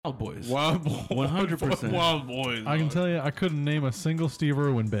Wild Boys. Wild Boys. 100%. Wild Boys. I can tell you, I couldn't name a single Steve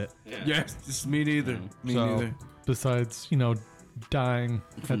Irwin bit. Yeah. Yes, just me neither. Me neither. Besides, dying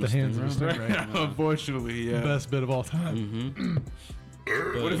at the hands of a stingray. Unfortunately, yeah. Best bit of all time.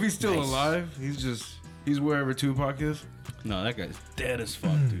 Mm-hmm. What if he's still alive? He's wherever Tupac is. No, that guy's dead as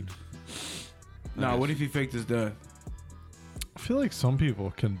fuck, dude. Nah, what if he faked his death? I feel like some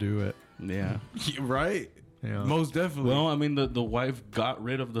people can do it. Yeah. Right? Yeah. Most definitely. Well, I mean, the wife got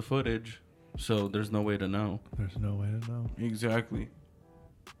rid of the footage, so there's no way to know. There's no way to know. Exactly.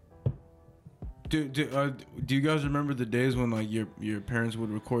 Do you guys remember the days when like your parents would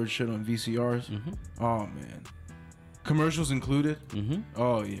record shit on VCRs? Mm-hmm. Oh man, commercials included. Mm-hmm.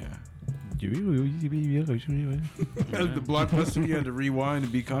 Oh yeah. The Yeah. blockbuster you had to rewind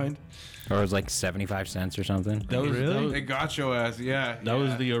and be kind. Or it was like 75 cents or something. That was, Really? They got your ass. Yeah. That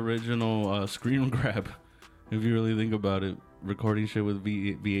was the original screen grab. If you really think about it, recording shit with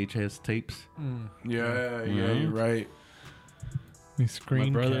VHS tapes. Yeah, Mhm. you're right. The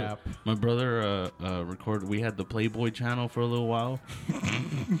screen cap. My brother recorded. We had the Playboy channel for a little while.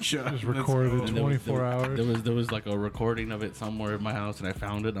 Just recorded it And there was- 24 hours. There was like a recording of it somewhere in my house, and I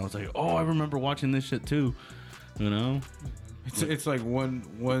found it, and I was like, oh, I remember watching this shit too. You know, It's like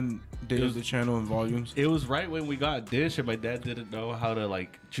one day of the channel in volumes. it was right when we got Dish, and my dad didn't know how to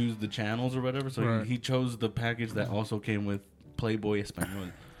like choose the channels or whatever, so Right. he chose the package that also came with Playboy Espanol.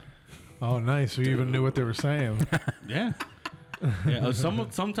 Oh, nice. You even knew what they were saying. Yeah. Yeah,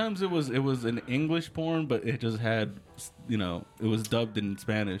 sometimes it was an English porn, but it just had, it was dubbed in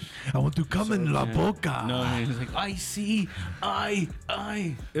Spanish. I want to come in la boca. No, I mean, he's like, I see, I.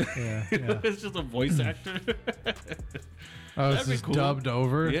 Yeah, It's just a voice actor. Oh, it's That'd be just cool. dubbed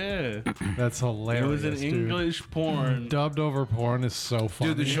over? Yeah, That's hilarious. it was an dude. English porn. Dubbed over porn is so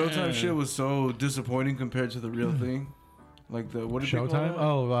funny. Dude, the Showtime Yeah. shit was so disappointing compared to the real thing. Like the what did they call Showtime? it?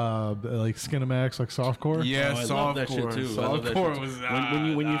 Oh, like Skinamax, like softcore? Yeah, Oh, I love that shit softcore. too. I love that shit Softcore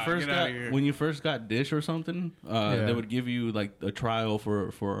too. was when you first got Dish or something, they would give you like a trial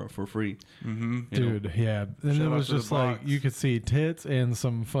for free. Mm-hmm. Dude, yeah. And Shout it out was to the just like, box. you could see tits and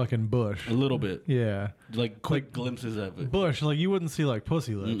some fucking bush. A little bit, Yeah. like quick glimpses of it. Bush, like you wouldn't see like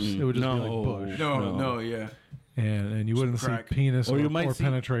pussy lips. Mm-mm. It would just be No. like bush. No, yeah. And you wouldn't see crack. penis Or or, you might or see,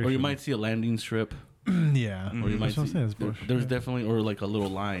 penetration. or you might see a landing strip. yeah. Or you might That's what I'm see saying, it's bush. there's Yeah. definitely, or like a little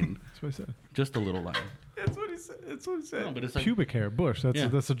line, That's what I said. just a little line. That's what he said. That's what he said. No, but it's like Pubic hair, bush. That's Yeah.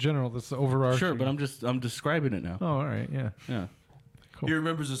 that's a general. That's the overarching. sure, but I'm describing it now. Oh, all right. Yeah. Yeah, Cool. He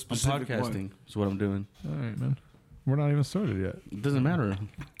remembers a I'm specific podcasting. one. Is what I'm doing. All right, man. We're not even started yet. It doesn't matter.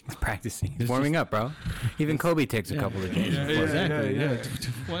 He's practicing. He's warming up, bro. Even Kobe takes a couple of changes. Yeah, Exactly. yeah.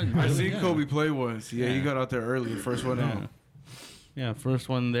 What? I seen Yeah. Kobe play once. Yeah, he Yeah. got out there early. First one Yeah. out. Yeah, first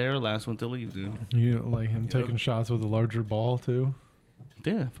one there, last one to leave, dude. You like him taking shots with a larger ball too.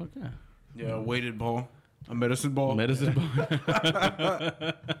 Yeah, fuck yeah. Yeah, a weighted ball. A medicine ball. Medicine ball.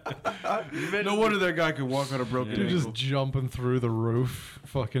 No wonder that guy could walk on a broken You're ankle. just jumping through the roof,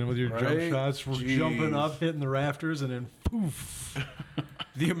 fucking with your jump Right? shots, Jeez. jumping up, hitting the rafters, and then poof.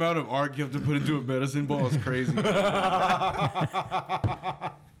 The amount of art you have to put into a medicine ball is crazy.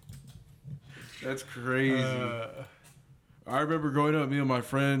 That's crazy. I remember growing up, me and my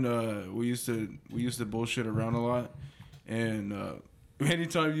friend, we used to bullshit around a lot, and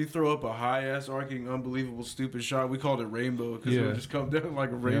anytime you throw up a high ass arcing, unbelievable, stupid shot, we called it rainbow because it Yeah. would just come down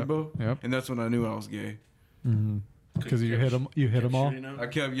like a rainbow. Yep. And that's when I knew I was gay. Because you hit them, you hit them all. I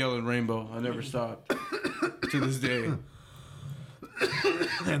kept yelling rainbow. I never stopped to this day,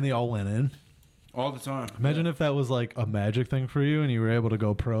 And they all went in. all the time. Imagine if that was like a magic thing for you, and you were able to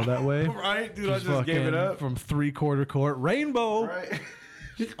go pro that way. Right, dude. I just gave it fucking up. from 3/4 court, rainbow. Right.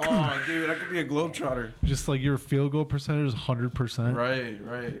 Oh, dude, I could be a globetrotter. Just like your field goal percentage is 100%.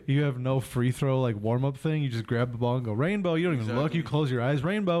 Right. You have no free throw like warm up thing. You just grab the ball and go rainbow. You don't even look. Exactly. You close your eyes.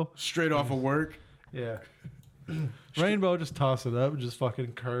 Rainbow. Straight off of work. Yeah. Rainbow, just toss it up, just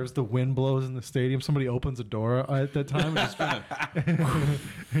fucking curves. The wind blows in the stadium. Somebody opens a door at that time.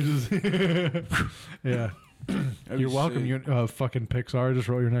 And just yeah. You're welcome. Sick. You fucking Pixar. Just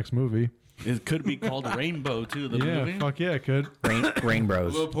wrote your next movie. It could be called Rainbow too. The Yeah, movie. fuck yeah, it could. Rain A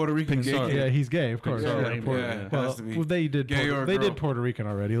Bros. little Puerto Rican gay Pixar. kid. Yeah, he's gay, of course. Pixar Yeah, Rainbow, yeah. Has Well, to be. they did. Gay or a They girl. did Puerto Rican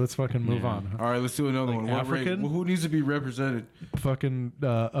already. Let's fucking move Yeah. on. All right, let's do another one. What African? Well, who needs to be represented? Fucking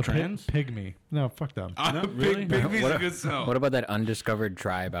a Trans? pygmy. No, fuck them. really? Pygmy's What, a good sell. what about that undiscovered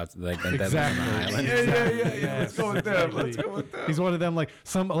tribe out like that Exactly. lives on the island? Yeah. Let's go with that. Let's go with that. He's one of them. Like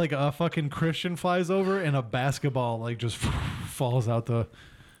a fucking Christian flies over and a basketball like just falls out the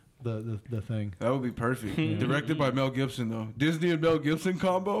thing. That would be perfect. Directed by Mel Gibson, though. Disney and Mel Gibson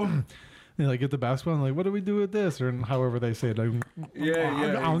combo. They like get the basketball and like, what do we do with this? Or however they say it. Like,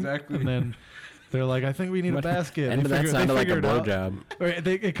 Yeah, exactly. And then they're like, I think we need a basket. And that sounded like a blowjob.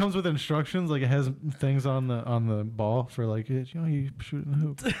 It comes with instructions. Like it has things on the ball for like, you shoot in the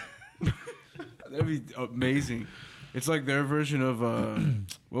hoop. That'd be amazing. It's like their version of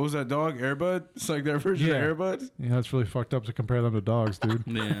what was that dog? Airbud? It's like their version of Airbud. Yeah, it's really fucked up to compare them to dogs, dude.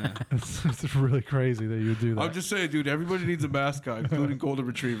 Yeah. It's really crazy that you would do that. I'm just saying, dude. Everybody needs a mascot, including golden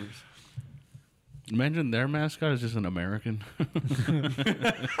retrievers. Imagine their mascot is just an American.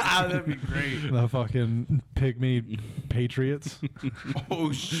 That'd be great. The fucking pygmy Patriots.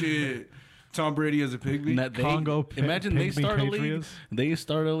 Oh shit. Tom Brady as a pygmy. Imagine they pygmy start a league. Patriots. They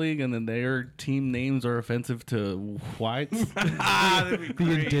start a league, and then their team names are offensive to whites. That'd be The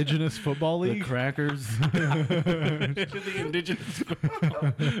great. Indigenous Football The League. crackers. The indigenous.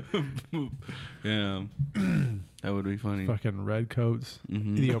 Yeah, that would be funny. Fucking redcoats.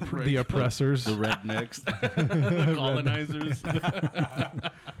 Mhm. The oppressors. The rednecks, the colonizers.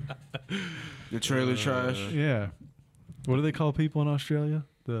 The trailer trash. Yeah. What do they call people in Australia?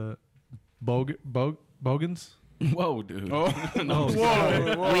 The bogans? Whoa, dude. Oh, Oh,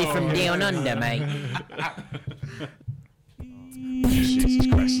 whoa. We from down under, mate. Jesus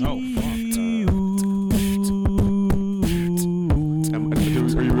Christ. Oh,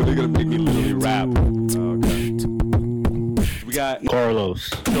 Are you really gonna make me literally rap? Okay. We got Carlos.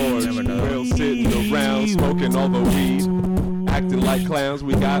 George, Will sitting around smoking all the weed, acting like clowns.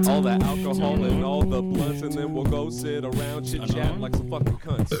 We got all the alcohol and all the blunts, and then we'll go sit around chit chat like some fucking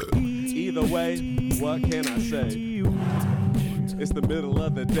cunts. Either way, what can I say? It's the middle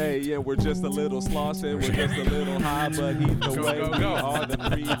of the day and we're just a little sloss and we're just a little high, but either way, we are the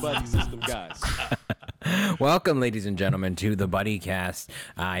three buddy system guys. Welcome, ladies and gentlemen, to the Buddycast.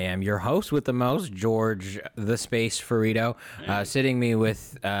 I am your host with the most, George the Space Ferrito, sitting me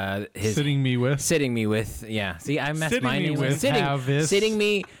with. Yeah, see, I messed Sitting my me name. with Havis.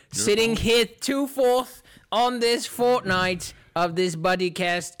 Sitting here 2/4 on this fortnight of this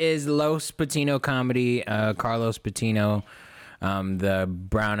Buddycast is Los Patino comedy. Carlos Patino, the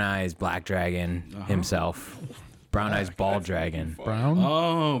brown eyes black dragon himself. Brown eyes ball dragon. Brown?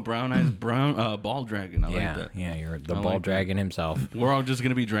 Oh, brown eyes, ball dragon. I like that. Yeah, you're the I ball like dragon himself. We're all just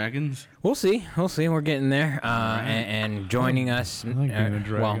gonna be dragons. We'll see. We're getting there. And joining us. I like being a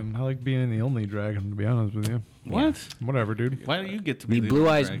dragon. I like being the only dragon, to be honest with you. What? Whatever, dude. Why do you get to be the Blue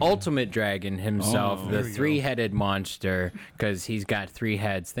Eyes dragon? Ultimate Dragon himself, Oh, the there we go. three-headed monster, because he's got three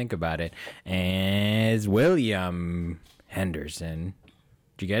heads. Think about it. As William Henderson.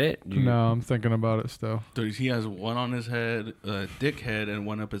 Did you get it? No, I'm thinking about it still. Dude, he has one on his head, dick head, and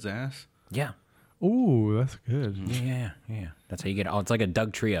one up his ass. Yeah. Ooh, that's good. Yeah. That's how you get. Oh, it's like a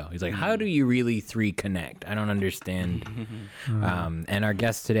Doug trio. He's like, how do you really three connect? I don't understand. And our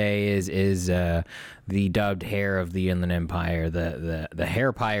guest today is the dubbed hair of the Inland Empire, the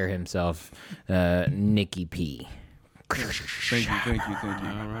hair pyre himself, Nicky P. Thank you. All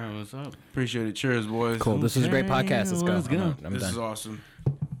right, what's up? Appreciate it. Cheers, boys. Cool. This is a great podcast. Let's go. Let's go. I'm This done. is awesome.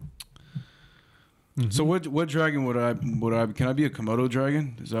 So what dragon would I can I be a Komodo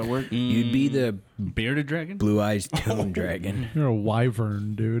dragon? Does that work? You'd be the Bearded dragon? Blue Eyes Tomb Dragon. You're a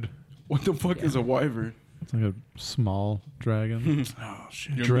wyvern, dude. What the fuck is a wyvern? It's like a small dragon. Oh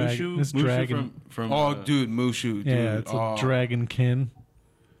shit. Your Dragon- this Mushu dragon- from Oh, dude, Mushu. Dude. Yeah, it's a dragonkin.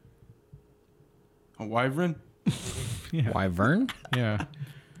 A wyvern? Yeah. Wyvern? Yeah.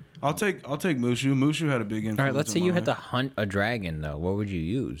 I'll take Mushu. Mushu had a big influence. All right, let's say on you my had to life. hunt a dragon, though. What would you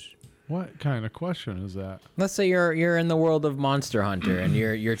use? What kind of question is that? Let's say you're in the world of Monster Hunter, and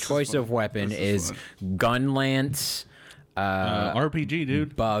your choice of weapon is gun lance, RPG,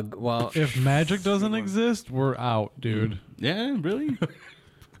 dude. bug. Well, If magic doesn't exist, we're out, dude. Yeah, really?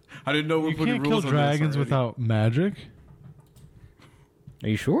 I didn't know we're You putting can't kill rules on this dragons already. without magic. are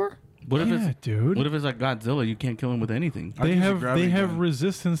you sure? What if Yeah, it's dude. What if it's like Godzilla? You can't kill him with anything. I'd They use a have gravity gun.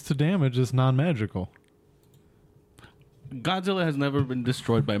 resistance to damage that's non-magical, Godzilla has never been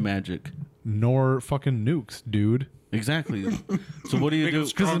destroyed by magic. nor fucking nukes, dude. Exactly. So what do you do?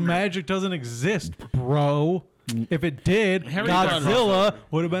 Because magic doesn't exist, bro. If it did, Harry Godzilla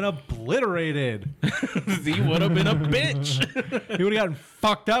would have been obliterated. He would have been a bitch. He would have gotten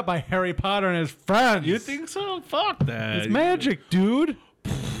fucked up by Harry Potter and his friends. You think so? Fuck that. It's magic, dude.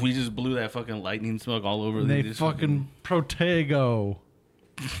 We just blew that fucking lightning smoke all over. They this fucking Protego.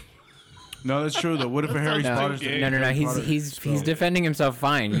 No, that's true though. What if a Harry Potter? No. He's defending himself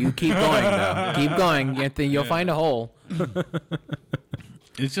fine. You keep going though. Keep going. You'll find a hole.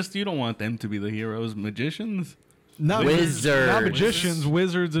 It's just you don't want them to be the heroes. Magicians. Not Wizards. Not magicians,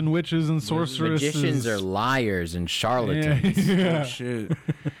 wizards and witches and sorceresses. Magicians are liars and charlatans. Yeah. Oh, shit.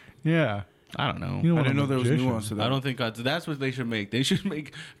 Yeah. I don't know. You I want didn't a know there was magician. nuance to that. I don't think that's what they should make. They should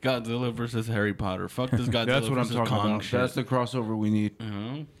make Godzilla versus Harry Potter. Fuck this Godzilla That's what I'm versus talking Kong about. shit. That's the crossover we need.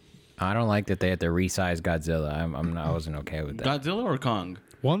 I don't like that they had to resize Godzilla. I wasn't okay with that. Godzilla or Kong?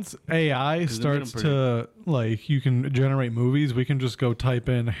 Once AI 'Cause they made 'em starts to like, you can generate movies. We can just go type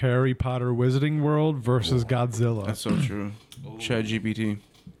in Harry Potter Wizarding World versus Godzilla. That's so true. ChatGPT.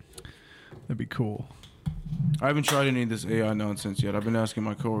 That'd be cool. I haven't tried any of this AI nonsense yet. I've been asking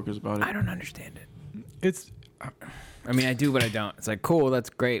my coworkers about it. I don't understand it. It's I mean, I do, but I don't. It's like, cool, that's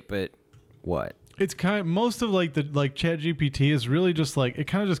great, but what? it's kind of, most of like the ChatGPT is really just like, it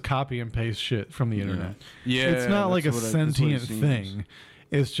kind of just copy and paste shit from the internet. Yeah, It's not like a that's what it sentient seems. thing.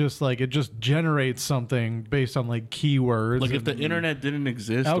 It's just like, it just generates something based on like keywords. Like if the and- internet didn't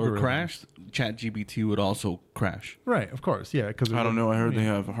exist or Algorithm. crashed, ChatGPT would also crash. Right, of course, yeah. Because I don't know. I heard they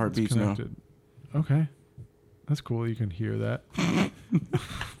have heartbeats now. Okay, that's cool. You can hear that.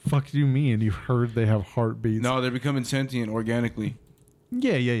 Fuck do you mean? You heard they have heartbeats? No, they're becoming sentient organically.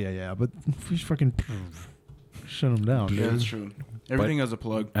 Yeah. But you fucking shut them down, Yeah, dude. that's true. Everything has a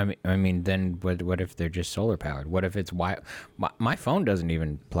plug. I mean, then what if they're just solar powered? What if it's my phone doesn't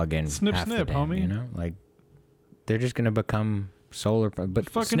even plug in? Snip, half the snip, damn, homie. You know, like they're just gonna become solar. But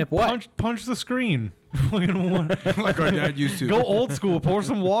Fucking snip what? punch the screen. Fucking Like our dad used to. Go old school. Pour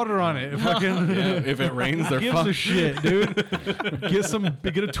some water on it. Fucking. If it rains, they're Gives a fucked. shit, dude.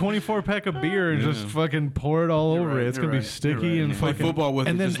 Get a 24 pack of beer and just fucking pour it all over right, it. It's you're gonna be right, sticky you're right. and Play fucking football with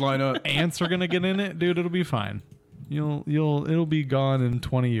and it, then just line up. ants are gonna get in it, dude. It'll be fine. It'll be gone in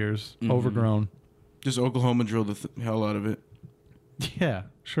 20 years, overgrown. Just Oklahoma drill the hell out of it. Yeah,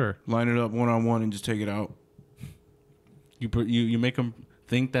 sure. Line it up 1-on-1 and just take it out. You make them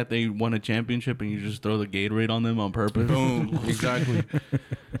think that they won a championship and you just throw the Gatorade on them on purpose. Boom. Exactly.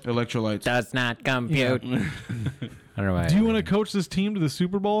 Electrolytes. Does not compute. I don't know why. Do you want to coach this team to the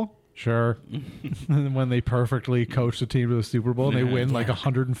Super Bowl? Sure. And when they perfectly coach the team to the Super Bowl, and they win like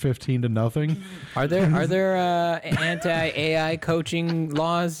 115 to nothing. Are there anti-AI coaching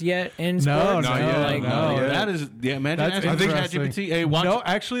laws yet in No, sports? not yet, Like, no. Yeah. That is, imagine That's asking interesting. ChatGPT, hey, watch. No,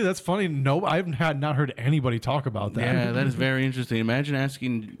 actually, that's funny. No, I've not heard anybody talk about that. Yeah, that is very interesting. Imagine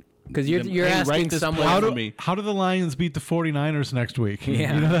asking. Because you're them, "Hey, asking write this someone. play How for do, me." how do the Lions beat the 49ers next week?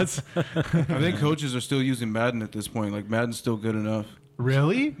 Yeah. You know, that's I think coaches are still using Madden at this point. Like, Madden's still good enough.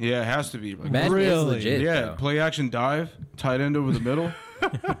 really. Yeah, it has to be. Like, Madden is Really? legit. yeah, though. play action dive, tight end over the middle.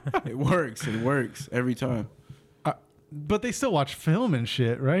 It works. It works every time. But they still watch film and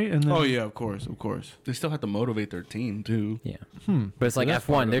shit, right? And then, Oh, yeah, of course. They still have to motivate their team too. Yeah. But it's like that's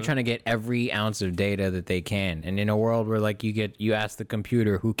part F1. of They're it. trying to get every ounce of data that they can. And in a world where like you ask the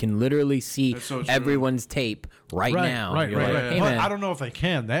computer who can literally see That's so true. everyone's tape right now. Right. You're like, hey, But man. I don't know if they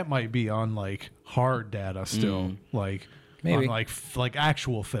can. That might be on like hard data still, like Maybe. on like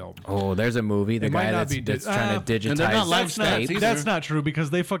actual film. Oh, there's a movie. The It might guy not that's, be that's trying to and they're not digitize live That's not, stats either. that's not true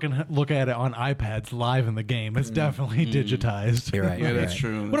because they fucking look at it on iPads live in the game. It's definitely digitized. You're right. Yeah, you're that's right.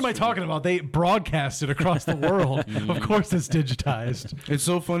 true. What am I talking about? They broadcast it across the world. Of course, it's digitized. It's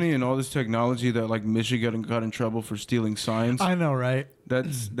so funny in all this technology that like Michigan got in trouble for stealing signs. I know, right?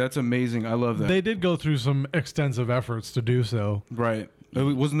 That's amazing. I love that. They did go through some extensive efforts to do so. Right.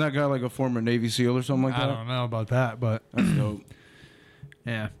 Wasn't that guy like a former Navy SEAL or something like I that? don't know about that, but That's dope.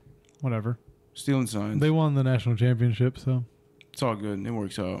 yeah, whatever. Stealing signs. They won the national championship, so It's all good. It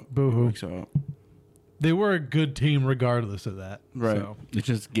works out. Boo-hoo. It works out. they were a good team regardless of that. Right. So, It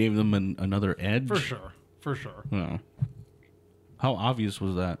just gave them another edge. for sure. Yeah. How obvious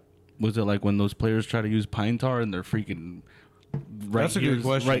was that? Was it like when those players try to use pine tar and they're freaking? That's a good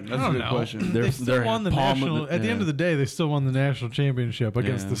question. Right, That's a good question. They're- They still they're won the palm of national. the- At the end yeah. of the day, they still won the national championship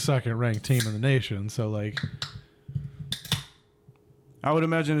against Yeah. the second-ranked team in the nation. So, like, I would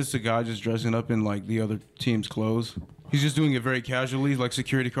imagine it's a guy just dressing up in like the other team's clothes. He's just doing it very casually. Like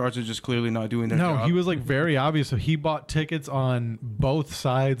security guards are just clearly not doing their no, job. he was like very obvious. So he bought tickets on both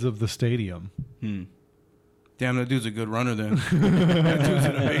sides of the stadium. Damn, that dude's a good runner then. That dude's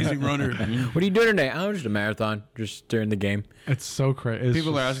an amazing runner. What are you doing today? Oh, just a marathon, just during the game. It's so crazy.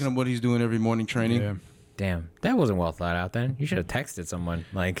 People are asking him what he's doing every morning training. Yeah. Damn, that wasn't well thought out. Then you should have texted someone.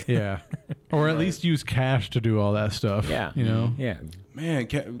 Like, Yeah. Or at least use cash to do all that stuff. yeah, You know? yeah. Man,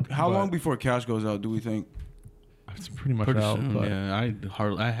 how But- long before cash goes out do we think? It's pretty much Pretty out. soon, But yeah,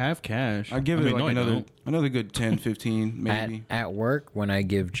 I have cash. I give it mean, like no, I don't. another good 10, 15 maybe. At work, when I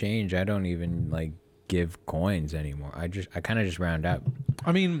give change, I don't even like give coins anymore. I kind of just round up.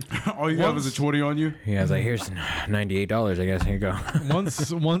 I mean, All you have is a 20 on you. Yeah, I was like, here's $98, I guess. Here you go.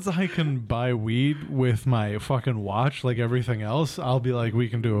 once I can buy weed with my fucking watch, like everything else, I'll be like, we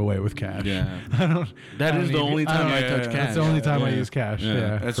can do away with cash. Yeah. I That is the only time I touch cash. That's the only time I use cash. Yeah.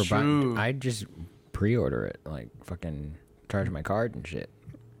 Yeah. That's true. I just pre-order it, like fucking charge my card and shit.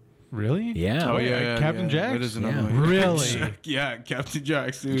 Really? Yeah. Oh yeah, Captain Jack's? That is another Yeah. one. Really? Yeah, Captain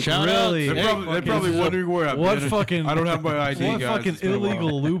Jack's, dude. Shout Really? out. They're probably wondering where I'm What at. fucking? I don't have my ID, What guys. fucking It's been a while.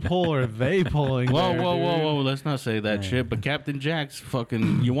 illegal loophole are they pulling? Whoa, there, whoa, dude? whoa, whoa! Let's not say that shit. But Captain Jack's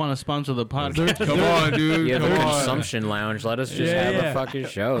fucking. You want to sponsor the podcast? Come on, dude. Yeah, the Come on. consumption lounge. Let us just Yeah, have yeah. a fucking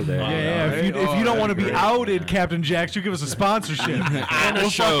show there. Yeah, right? if you Oh, don't want to that'd be be great. outed, Captain Jacks, you give us a sponsorship. And a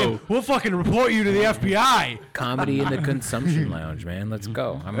show. We'll fucking report you to the FBI. Comedy in the consumption lounge, man. Let's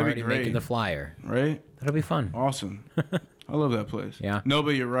go. I'm That'd be already great. making the flyer. Right? That'll be fun. Awesome. I love that place. Yeah. No,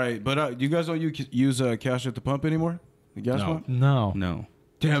 but you're right. But you guys don't use cash at the pump anymore? The gas No. pump? No. No.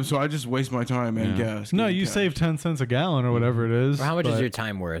 Damn, so I just waste my time and Yeah. gas. No, getting you cash. save 10 cents a gallon or whatever it is. Well, how much is but- your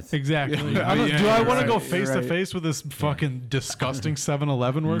time worth? Exactly. Yeah, I don't- yeah, do I you're want to go right, face you're to right. face with this fucking disgusting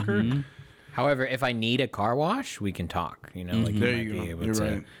 7-Eleven worker? However, if I need a car wash, we can talk. You know, like There you you might go. be able You're to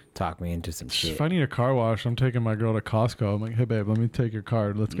right. talk me into some shit. If I need a car wash, I'm taking my girl to Costco. I'm like, hey babe, let me take your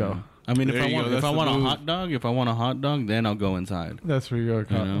card. Let's go. I mean, if There I you want, go, if that's I the want a move. hot dog, then I'll go inside. That's where you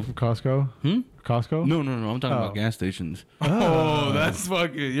go. You know? Costco. Costco. No. I'm talking Oh. about gas stations. Oh, that's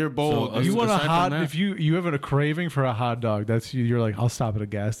fucking. You're bold. So, dude. You want a aside from hot? that- If you have a craving for a hot dog, that's you're like, I'll stop at a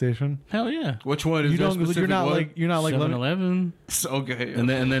gas station. Hell yeah. Which one is You there don't. You're specific not one? like. You're not like. let me- 7-Eleven. Okay. And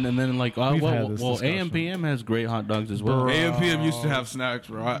then like We've had well this AM discussion. PM has great hot dogs as well. Bro. AMPM used to have snacks,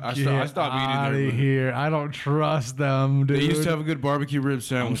 bro. I stopped Outta eating there. but here. I don't trust them, dude. They used to have a good barbecue rib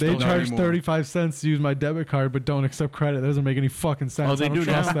sandwich. They Not charge anymore. 35 cents to use my debit card, but don't accept credit. That doesn't make any fucking sense. Oh, they I don't do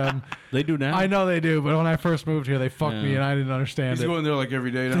trust now? them. They do now. I know they do, but when I first moved here, they fucked me, Yeah. and I didn't understand He's it. going there like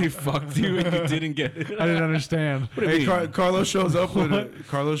every day now. They fucked you and you didn't get it. I didn't understand. Hey, Carlos shows up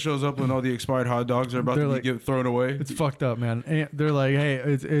when all the expired hot dogs are about They're to like- get thrown away. It's fucked up, man. And they're like,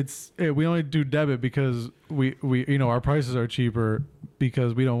 hey, we only do debit because we our prices are cheaper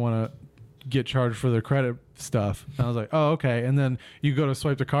because we don't want to get charged for their credit stuff. And I was like, oh, okay. And then you go to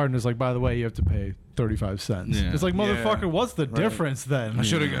swipe the card and it's like, by the way, you have to pay 35 cents. Yeah. It's like, motherfucker, Yeah. what's the difference then? I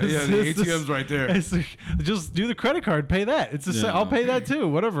should have got. Yeah, the ATM's right there. It's like, just do the credit card, pay that. It's the same. Yeah. I'll pay that too.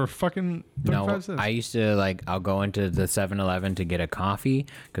 Whatever, fucking 35 No, cents. I used to I'll go into the 7-Eleven to get a coffee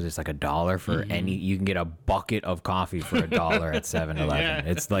because it's like $1 for any. You can get a bucket of coffee for $1 at 7-Eleven.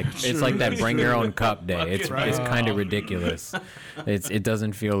 It's like that bring your own cup day. It's kind of ridiculous. It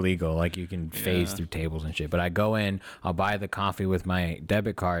doesn't feel legal. Like you can phase through tables and shit. But I go in, I'll buy the coffee with my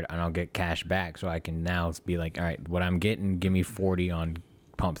debit card, and I'll get cash back, so I can now be like, all right, what I'm getting, give me 40 on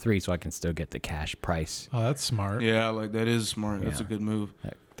pump 3, so I can still get the cash price. Oh, that's smart. Yeah, like that is smart. That's a Yeah. good move.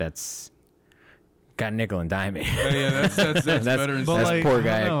 That's got nickel and diming. Yeah, that's better. But That's like, poor I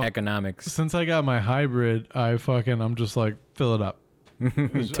guy don't know. economics. Since I got my hybrid, I'm just like, fill it up.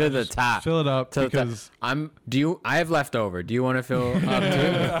 To the top. Fill it up To the top. because I have leftover. Do you want to fill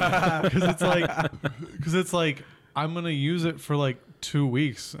up too? it's like I'm gonna use it for like 2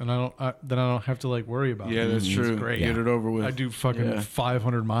 weeks, and then I don't have to like worry about Yeah, it. that's true. great. Get it over with. I do fucking Yeah.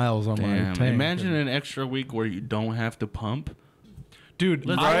 500 miles on my Damn. tank. Imagine an extra week where you don't have to pump. dude.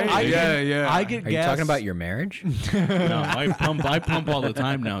 Right? I Yeah, get, yeah. I get Are you gas. talking about your marriage? No, I pump all the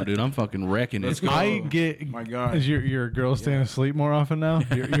time now, dude. I'm fucking wrecking it. I get. My God. Is your girl staying asleep more often now?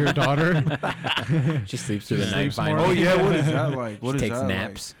 Your daughter? She sleeps through the night sleeps finally. more. Oh yeah, what is that like? What is Takes that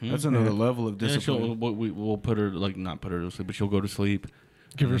naps. like? That's another level of Yeah, discipline. we'll put her not put her to sleep, but she'll go to sleep.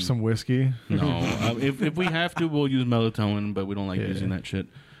 Give her some whiskey. No, if we have to, we'll use melatonin, but we don't like using that shit.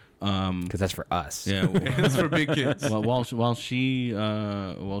 Because that's for us. Yeah. That's for big kids. while she's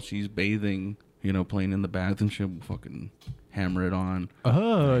bathing, playing in the bath and shit, we'll fucking hammer it on.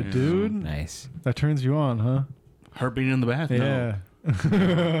 Oh, dude, Nice. that turns you on, huh? Her being in the bath, Yeah.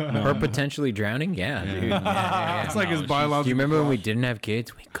 Or potentially drowning? Yeah, dude. Yeah. It's like his Do biological. you remember when we didn't have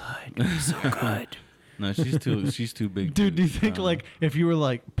kids? We could. It was so good. No, she's too big. Dude, do you think like if you were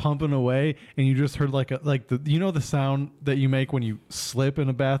like pumping away and you just heard like the sound that you make when you slip in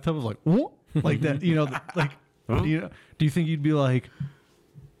a bathtub of like whoop, like that, like do you think you'd be like,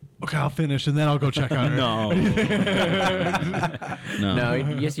 okay, I'll finish and then I'll go check on her? No. No,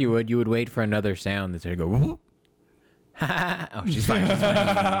 yes, you would. You would wait for another sound that's going to go, whoop. Oh, she's fine. She's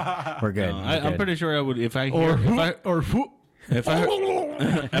fine. We're good. No, We're I'm good. pretty sure I would if I Or hear or whoop. if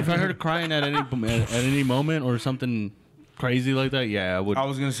I heard crying at any moment or something crazy like that, yeah, I would. I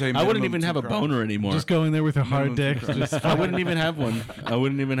was gonna say I wouldn't minimum even 2 have a crowns. boner anymore. Just going there with a hard Minimum dick, 2 crowns. just I wouldn't even have one. I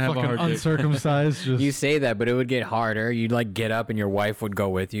wouldn't even have a fucking hard dick. uncircumcised. Just You say that, but it would get harder. You'd like get up and your wife would go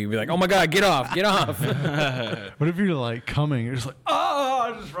with you. You'd be like, oh my God, get off, get off. what if you're like coming? You're just like,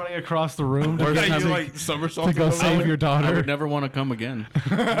 oh, just running across the room to, Or get you to, like somersault to go save your I daughter. would never want to come again.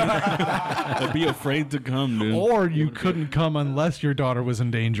 I'd be afraid to come, dude. Or you couldn't come unless your daughter was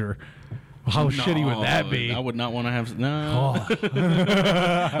in danger. How shitty would that be? I would not want to have. No.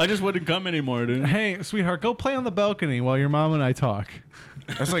 Oh. I just wouldn't come anymore, dude. Hey, sweetheart, go play on the balcony while your mom and I talk.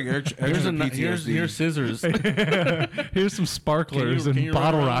 That's like extra Here's PTSD. here's scissors. Here's some sparklers Can you and run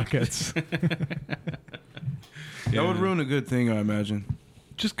bottle around? rockets. That would ruin a good thing, I imagine.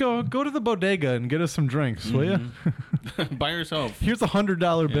 Just go to the bodega and get us some drinks, will you? By yourself. Here's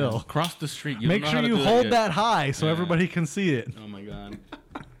 $100 bill. Cross the street. You Make don't know sure how to you do hold yet. that high so Yeah. everybody can see it. Oh my god.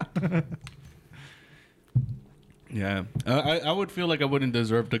 Yeah, I would feel like I wouldn't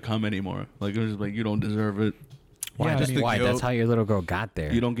deserve to come anymore. Like it was like you don't deserve it. Yeah, I Just mean, why? guilt. That's how your little girl got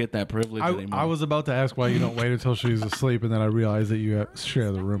there. You don't get that privilege anymore. I was about to ask why you don't wait until she's asleep, and then I realized that you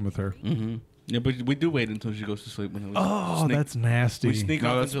share the room with her. Mm-hmm. Yeah, but we do wait until she goes to sleep. When we Oh, sneak, that's nasty. we sneak No,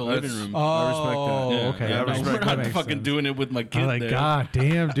 off that's- into the living that's- room. Oh, I respect that. Yeah, okay. yeah, I no, respect we're that. not Makes fucking sense. doing it with my kid I'm like, there. God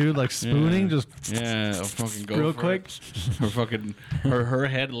damn, dude, like spooning, Yeah. just Yeah, I'll fucking go real for quick. it. Her fucking her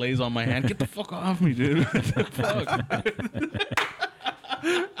head lays on my hand. Get the fuck off me, dude. What the fuck?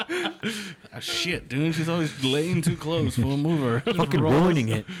 Ah, shit, dude. She's always laying too close. We'll move her. fucking rolls- ruining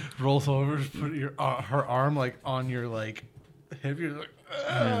it. rolls over, just put your her arm like on your like hip. You're like,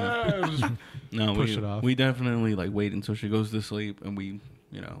 just- No, Push it off. we definitely like wait until she goes to sleep and we,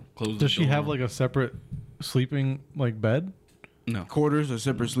 close the Does she door. have like a separate sleeping like bed? No. Quarters, a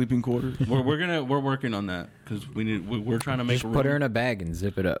separate sleeping quarters. We're working on that because we're trying to make Just a put her room. in a bag and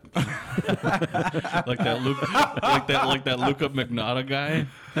zip it up. like that Luca McNaughta guy.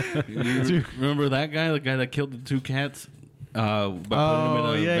 You remember that guy, the guy that killed the 2 cats? By putting them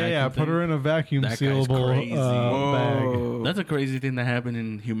Oh in a yeah. vacuum Put her thing? in a vacuum That guy's sealable crazy. bag. That's a crazy thing that happened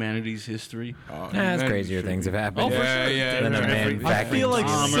in humanity's history. That's crazier things have happened. Oh, for Yeah, sure. yeah. Than a man I feel like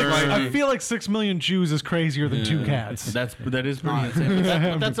Dahmer. I feel like 6 million Jews is crazier than 2 cats. That is pretty insane.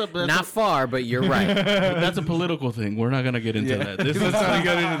 But that's Not far, but you're right. that's a political thing. We're not gonna get into that. This is Let's not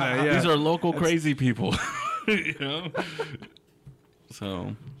get into that. Yeah. These are local crazy people. you know.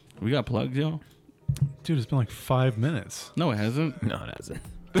 So, we got plugs, y'all. Dude, it's been like 5 minutes. No, it hasn't. No, it doesn't.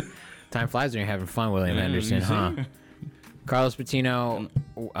 Time flies when you're having fun, William Yeah, Henderson, you see? huh? Carlos Patino,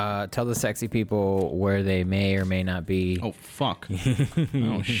 tell the sexy people where they may or may not be. Oh fuck!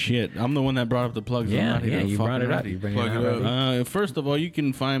 Oh shit! I'm the one that brought up the plugs. I'm yeah, not yeah, even you fucking brought it up. ready. You bring Plug it it up. up. First of all, you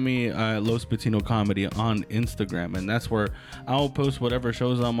can find me at Los Patino Comedy on Instagram, and that's where I'll post whatever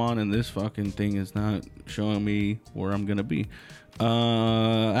shows I'm on. And this fucking thing is not showing me where I'm gonna be.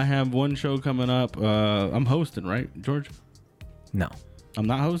 I have one show coming up. I'm hosting, right, George? No. I'm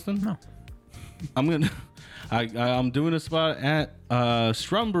not hosting. No. I'm gonna. I'm doing a spot at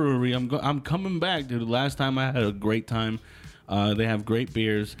Strum Brewery. I'm coming back, dude. Last time I had a great time. They have great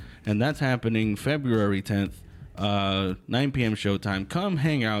beers, and that's happening February 10th, 9 p.m. showtime. Come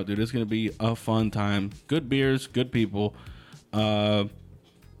hang out, dude. It's gonna be a fun time. Good beers, good people.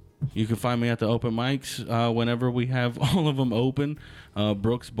 You can find me at the open mics whenever we have all of them open.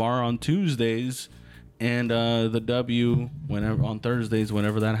 Brooks Bar on Tuesdays, and the W whenever on Thursdays,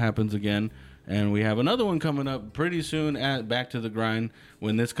 whenever that happens again. And we have another one coming up pretty soon at Back to the Grind.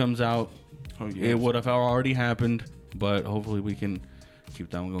 When this comes out, it would have already happened, but hopefully we can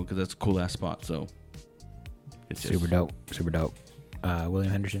keep that one going because that's a cool ass spot. So it's Super dope. Super dope.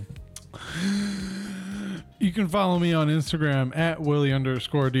 William Henderson. You can follow me on Instagram at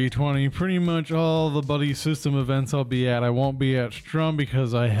Willie_D20. Pretty much all the Buddy System events I'll be at. I won't be at Strum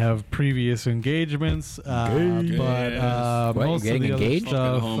because I have previous engagements. But What, most you're of getting the engaged?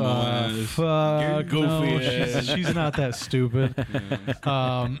 other Fucking homo stuff, ass. fuck, Goofy no, ass. she's not that stupid.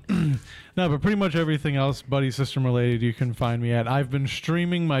 No, but pretty much everything else Buddy System related you can find me at. I've been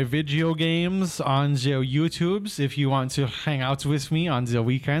streaming my video games on the YouTubes if you want to hang out with me on the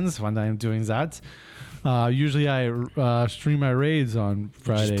weekends when I'm doing that. Usually I stream my raids on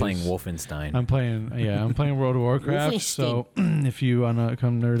Fridays. Just playing Wolfenstein. I'm playing World of Warcraft. So if you wanna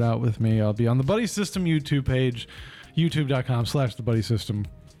come nerd out with me, I'll be on the Buddy System YouTube page, youtube.com/the Buddy System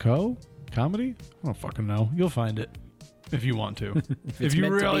comedy. I don't fucking know. You'll find it if you want to. if you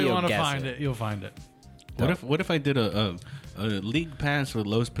meant to be, really you'll want to guess find it. it, you'll find it. What if I did a league pass with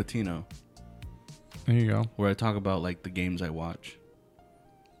Los Patino There you go. where I talk about like the games I watch?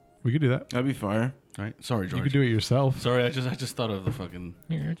 We could do that. That'd be fire. Right? Sorry, George. You could do it yourself. Sorry, I just thought of the fucking.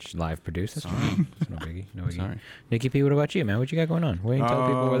 You're just live produce. That's fine. It's no biggie. No biggie. Sorry. Nicky P, what about you, man? What you got going on? Wait and tell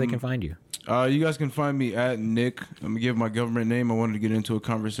people where they can find you. You guys can find me at Nick. I'm gonna give my government name. I wanted to get into a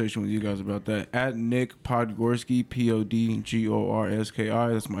conversation with you guys about that. At Nick Podgorski,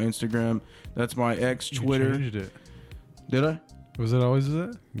 PODGORSKI. That's my Instagram. That's my ex Twitter. You changed it. Did I? Was it always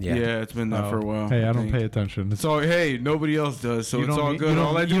that? Yeah, it's been that for a while. Hey, I don't pay attention. So hey, nobody else does, so You it's don't all mean- good. you don't-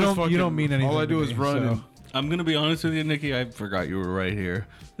 All I do you is don't- fucking. you don't mean anything All I to do me, is run. so. And I'm gonna be honest with you, Nikki. I forgot you were right here.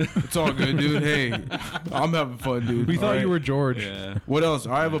 it's all good, dude. Hey, I'm having fun, dude. We thought All you right? were George. Yeah. What else?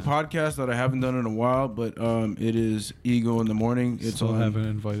 I have a podcast that I haven't done in a while, but it is Ego in the Morning. It's Still on. haven't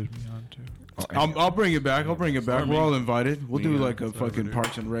invited me on to. I'll bring it back. I'll bring it back. We're all invited. We'll do like a That's what fucking we do.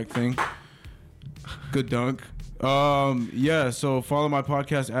 Parks and Rec thing. Good dunk. Yeah. So follow my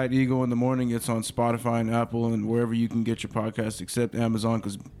podcast at Ego in the Morning. It's on Spotify and Apple and wherever you can get your podcasts, except Amazon.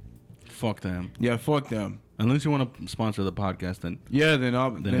 Because Fuck them. yeah, fuck them. Unless you want to sponsor the podcast, then Yeah, then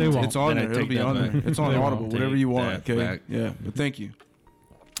They won't. it's on Then I there. It'll take be that on back. there. It's on They Audible. won't. Whatever you want. Take Okay. that back. Yeah. But thank you.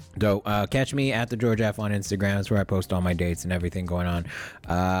 Dope. Catch me at the George F on Instagram. That's where I post all my dates and everything going on.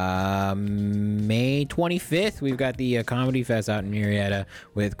 May 25th, we've got the Comedy Fest out in Murrieta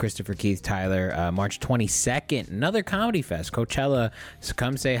with Christopher Keith Tyler. March 22nd, another Comedy Fest, Coachella. So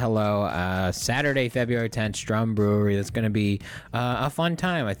come say hello. Saturday, February 10th, Strum Brewery. That's going to be a fun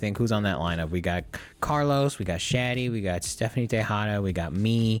time, I think. Who's on that lineup? We got Carlos, we got Shaddy, we got Stephanie Tejada, we got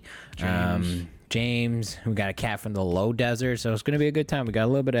me. James, we got a cat from the low desert, so it's going to be a good time. We got a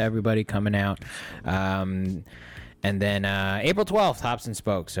little bit of everybody coming out. And then April 12th, Hops and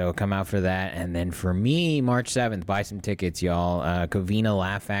Spokes, so come out for that. And then for me, March 7th, buy some tickets, y'all. Covina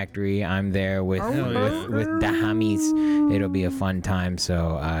Laugh Factory, I'm there with the homies. It'll be a fun time,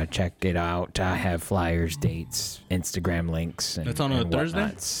 so check it out. I have flyers, dates, Instagram links. And, That's on a and Thursday?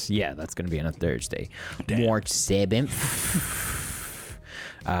 whatnots. Yeah, that's going to be on a Thursday. March 7th.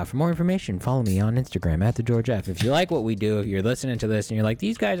 For more information, follow me on Instagram at the George F. If you like what we do, if you're listening to this and you're like,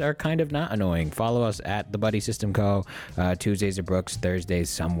 these guys are kind of not annoying, follow us at the Buddy System Co. Tuesdays at Brooks,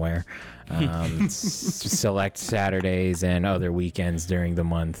 Thursdays somewhere. Select Saturdays and other weekends during the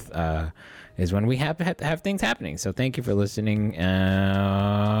month is when we have things happening. So thank you for listening.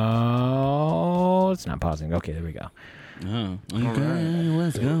 It's not pausing. Okay, there we go. Oh, okay,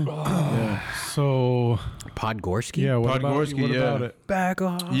 let's go. So, Podgorski? yeah, what about yeah. it? Back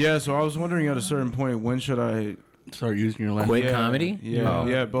off. Yeah. So I was wondering at a certain point, when should I? Start using your last Quick name. comedy? Yeah. Oh.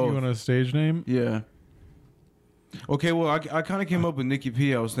 Yeah. You Both. want a stage name? Yeah. Okay, well, I kind of came up with Nicky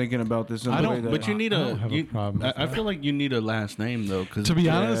P. I was thinking about this in I the way don't- that. But you need I don't have a you, problem with I that. feel like you need a last name though, because To be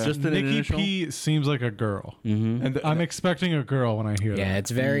honest, just an Nicky initial. P seems like a girl. Mm-hmm. and I'm expecting a girl when I hear Yeah, that.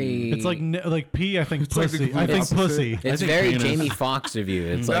 it's very... It's like P. I think It's like pussy. the I think opposite. pussy. It's think very penis. Jamie Foxx of you.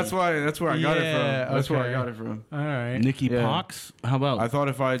 It's like that's where I got it Yeah, from. That's where I okay. got it from. All right. Nikki Yeah. Pox. How about I thought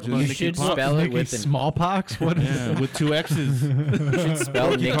if I just you Nicky should Fox. spell it Nicky with an smallpox. What is yeah, with two X's? you should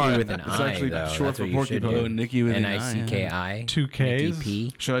spell Nicky Porcupine. with an It's I actually though. short That's for what you should porcupine. Oh, do. Nicky with an I, N-I-C-K-I. 2 Ks? Nicky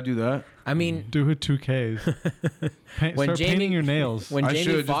P. should I do that? I mean, Do it 2 Ks. When Start Jamie- painting your nails. when I Jamie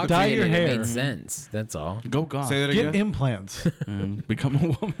should just Foxx dye did your it, hair. it made sense. That's all. Go God. Say that Get again. implants. And become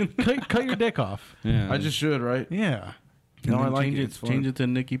a woman. cut your dick off. Yeah. I just should, right? Yeah. No, I And like change it. It's fun. Change it to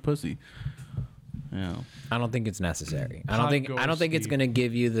Nikki Pussy. Yeah. I don't think it's necessary. I don't think it's Podgorski. going to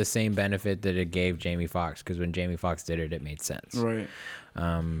give you the same benefit that it gave Jamie Foxx, because when Jamie Foxx did it, it made sense. Right.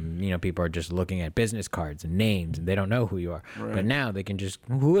 People are just looking at business cards and names, and they don't know who you are. Right. But now they can just,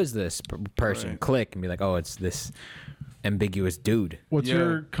 who is this person? Right. Click and be like, oh, it's this ambiguous dude. What's Yeah.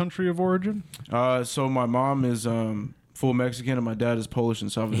 your country of origin? So my mom is full Mexican and my dad is Polish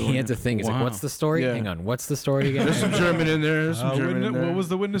and Salvadorian. He had to think. He's like, Wow. what's the story? Yeah. Hang on. What's the story again? There's some German in there. There's some German in there. What was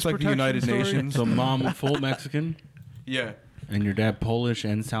the witness It's like the protection United story? Nations. So mom full Mexican, Yeah. and your dad Polish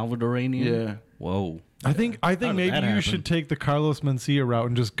and Salvadorian. Yeah. Whoa. I think How did maybe that you happen? should take the Carlos Mencia route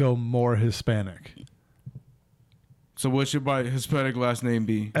and just go more Hispanic. So what should my Hispanic last name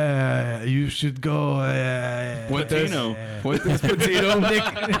be? You should go. Patino. Fuentes Patino.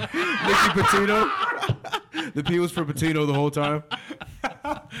 Nicky Patino. The P was for Patino the whole time.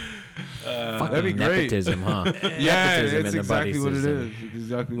 Fucking that'd be great. nepotism, huh? Yeah, Nepotism it's in the buddy exactly what it system. is. It's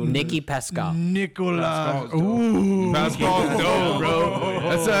exactly what Nicky it is. Pascal. Nicolas. Pascal's dope. Ooh. Pascal's dope, bro.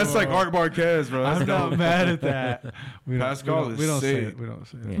 That's like Art Marquez, bro. That's I'm not dope. mad at that. We don't- Pascal we is don't say sick. it. We don't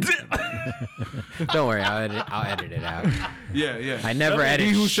say it. Don't worry, I'll edit it out. Yeah, yeah. I never edit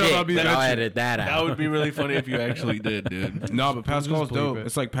He who shit, shall not be but I'll mentioned. edit that out. That would be really funny if you actually did, dude. No, but Pascal's believe dope. it.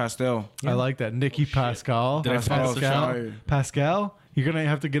 It's like pastel. I like that. Nicky Pascal. Did I pass the Pascal. shot? Pascal. You're gonna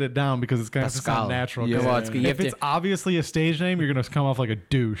have to get it down because it's gonna have to Pascal. sound natural. Yeah. 'Cause Well, you if have it's to, obviously a stage name, you're gonna come off like a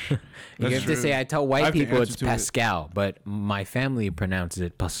douche. you have true. to say, I tell I white have to people answer it's to it. Pascal, but my family pronounces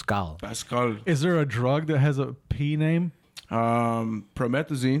it Pascal. Pascal. Is there a drug that has a P name?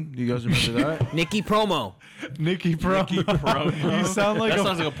 Promethazine. Do you guys remember that? Nicky Promo. Nicky Promo. You sound like That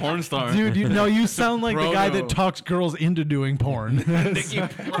sounds like a porn star. dude. You sound like the guy Bro, no. that talks girls into doing porn. You're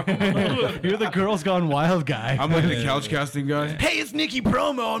the Girls Gone Wild guy. I'm like the couch casting guy. Hey, it's Nicky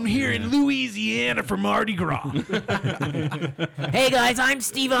Promo. I'm here in Louisiana for Mardi Gras. Hey guys, I'm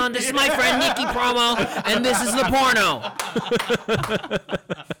Steven. This is my friend Nicky Promo, and this is the porno.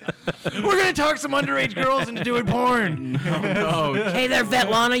 We're gonna talk some underage girls into doing porn. Hey there,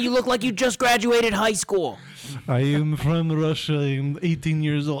 Svetlana. You look like you just graduated high school. I am from Russia. I'm 18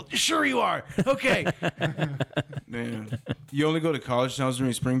 years old. Sure you are. Okay. Man, you only go to college towns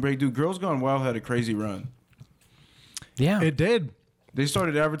during spring break, dude. Girls Gone Wild had a crazy run. Yeah. It did. They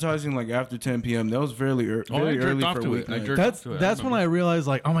started advertising like after 10 p.m. That was very I jerked early off for a to it. I weeknight. jerked That's off to it. that's when I realized,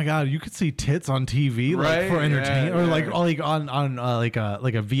 like, oh my god, you could see tits on TV, like Right? for entertainment, Yeah, or yeah. on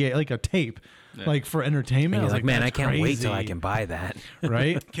like a VA, like a tape, like for entertainment. And I he's was like, man, I that's can't wait till I crazy." can buy that.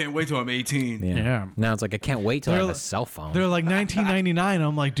 Right? Can't wait till I'm 18. Yeah. Now it's like I can't wait till I They're have a li- cell phone. They're like $19.99.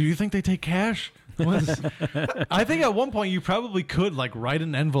 I'm like, do you think they take cash? I think at one point you probably could like write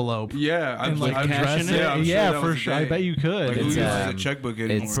an envelope. Yeah, And like I'd address cash in it. it? I'm Yeah, that for was a sure. I day. bet you could. Like, who It's, uses a um, checkbook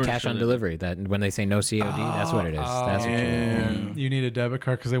anymore? It's cash on delivery. That when they say no COD, that's what it is. That's what Damn. You need a debit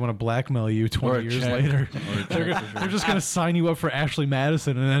card because they want to blackmail you Or 20 a years check. later. Or a check They're, for sure. they're just gonna sign you up for Ashley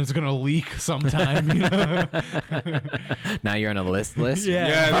Madison, and then it's gonna leak sometime. You know? now you're on a list. Yeah.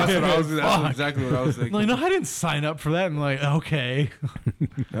 Yeah, that's what I was. That's Fuck. exactly what I was thinking. Like, no, I didn't sign up for that. And like, okay.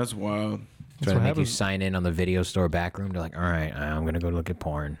 That's wild. Trying to what make you happens. sign in on the video store back room. They're like, all right, I'm gonna go look at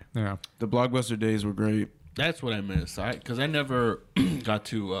porn. Yeah. The Blockbuster days were great. That's what I miss. Because I never got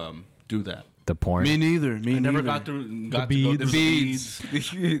to do that. The porn. Me neither. Me I never neither. got to go through beads. the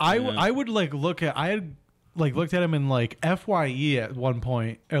beads. I would like look at I had like looked at them in like FYE at one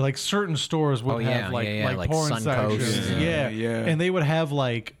point, or like certain stores would Oh, yeah, have like yeah, yeah, like porn Suncoast. sections. Yeah, Yeah. yeah. And they would have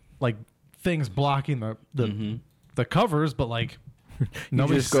like things blocking the covers, but like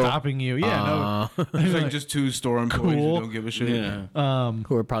nobody's just go, stopping you. Yeah. It's like just two store employees Cool. who don't give a shit. Yeah.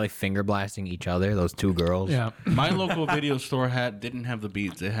 who are probably finger blasting each other. Those two girls. Yeah. My local video store didn't have the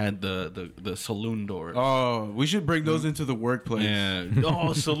beads. It had the saloon doors. Oh, we should bring those into the workplace. Yeah.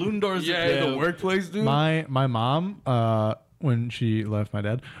 Oh, saloon doors. Yeah, the workplace, dude. My mom, when she left my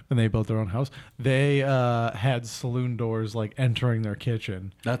dad, when they built their own house, they had saloon doors like entering their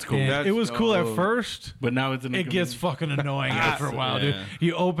kitchen. That's cool. And That's it was cool at dope. first. But now it's an It gets fucking annoying after a while, dude. Yeah.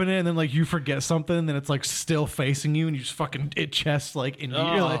 You open it and then like you forget something, and then it's like still facing you, and you just fucking it chests like into you.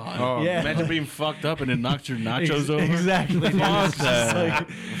 You're like, Oh, yeah. Imagine being fucked up and it knocks your nachos over. Exactly. dude. Fuck It's just that.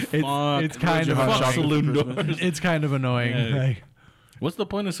 like it's kind of Fuck annoying. saloon doors. It's kind of annoying. Yeah. Like, What's the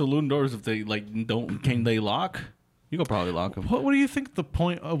point of saloon doors if they can they lock? You could probably lock them what do you think the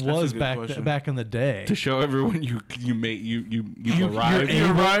point was good back question. back in the day? to show everyone you arrived. you're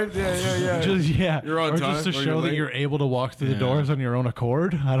You arrived? Yeah. Just You're on or time, just to or you're show that late. you're able to walk through the Yeah. doors on your own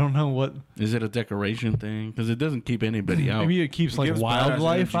accord. I don't know what. Is it a decoration thing? Because it doesn't keep anybody out. Maybe it keeps like gives badass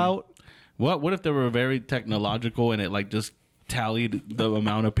wildlife energy. out. What if they were very technological and it like just tallied the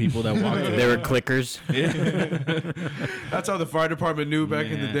amount of people that walked through? They were clickers. That's how the fire department knew back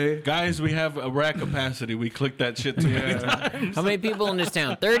in the Yeah. day. Guys, we have a rack capacity. We clicked that shit too many times. How many people in this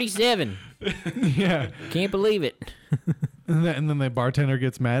town? 37. Yeah. Can't believe it. And then the bartender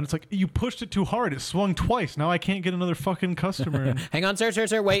gets mad. It's like, you pushed it too hard. It swung twice. Now I can't get another fucking customer. Hang on, sir.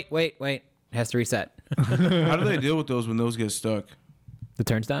 Wait. It has to reset. How do they deal with those when those get stuck? The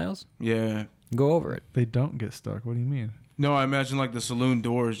turnstiles? Yeah. Go over it. They don't get stuck. What do you mean? No, I imagine like the saloon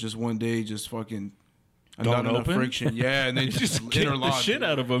doors just one day just fucking Don't not enough open? friction. Yeah, and they just Kick the interlock. shit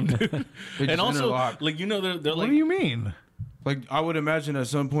out of them, dude. They just And also, interlock. like they're What like, do you mean? Like I would imagine at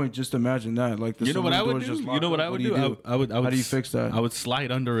some point, just imagine that. Like the you know what I saloon would doors do? just You lock know what up. I would do? do? I would. How do you fix that? I would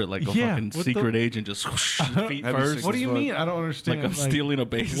slide under it like a Yeah, fucking what secret the- agent, just whoosh, feet That'd be first. sick What do as you fuck. mean? I don't understand. Like I'm stealing a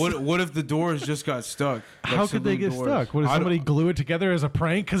base. What if the doors just got stuck? Like How could they saloon get doors? stuck? Would I don't- somebody glue it together as a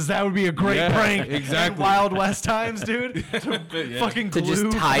prank? Because that would be a great Yeah, prank. exactly. In Wild West times, dude. Fucking To glue.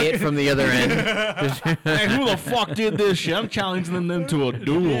 just tie it from the other end. Hey, who the fuck did this shit? I'm challenging them to a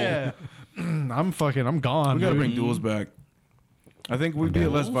duel. Yeah. I'm gone. We gotta dude. bring duels back. I think we'd be a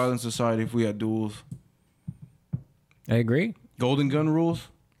less violent society if we had duels. I agree. Golden gun rules.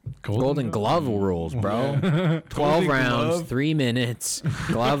 Golden Glove rules, bro. 12 Golden rounds, glove. 3 minutes,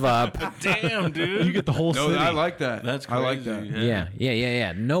 glove up. Damn, dude. You get the whole No, city. I like that. That's I like crazy. that.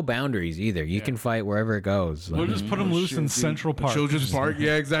 Yeah. No boundaries either. You can fight wherever it goes. We'll just put them loose Shit, in dude. Central Park. Children's Just Park.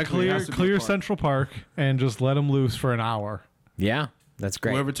 Yeah, exactly. It Clear, has to be clear a park. Central Park and just let them loose for an hour. Yeah, that's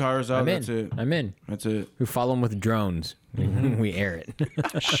great. Whoever tires out, I'm that's in. it. I'm in. That's it. We follow them with drones. We air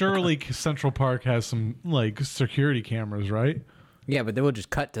it. Surely Central Park has some like security cameras, right? Yeah, but then we'll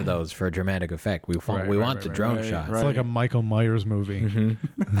just cut to those for a dramatic effect. We Right, want right, the right, drone right, shots. It's like a Michael Myers movie,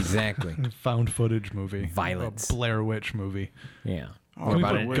 Exactly. found footage movie, Violence. a Blair Witch movie. Yeah. Oh, What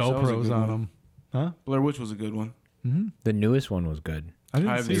about Blair it? Witch, that was a GoPros good on one. them. Huh? Blair Witch was a good one. The newest one was good. I didn't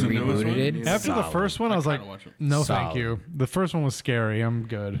haven't see seen the the newest newest rebooted one. it. After the Solid. first one, I was like, kinda watch it. no, Solid. thank you. The first one was scary. I'm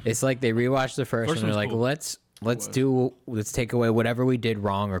good. It's like they rewatched the first First one. They're one's like, cool. let's take away whatever we did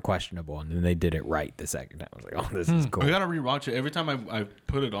wrong or questionable, and then they did it right the second time. I was like, oh, this is cool. I gotta rewatch it. Every time I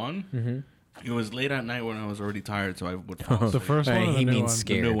put it on, it was late at night when I was already tired, so I would fall The asleep. first one, or the he new means one? The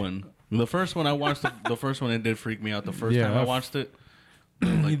scared. new one. The first one I watched, the first one, it did freak me out. The first Yeah, time I I've- watched it,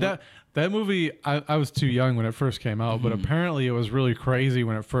 That movie, I was too young when it first came out, but apparently it was really crazy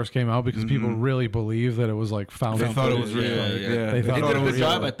when it first came out because people really believed that it was like found They thought it footage. was real. Yeah, Yeah, yeah. They They thought did it a was good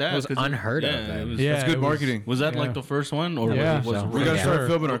job real. at that. It was 'cause unheard of, yeah, that. it was- Yeah, That's good it was- marketing. Was that Yeah. like the first one, or Yeah. was So- it? We gotta Yeah. start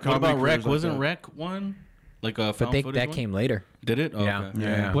filming our What comedy about Wreck? careers like Wasn't that. Wreck one? Like a But found that footage one? came later. Did it? Oh, Yeah. okay.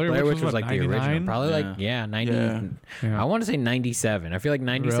 Yeah. Blair Blair Witch Witch was was what, like the original. 99? Probably like, Yeah. 90. Yeah. I want to say 97. I feel like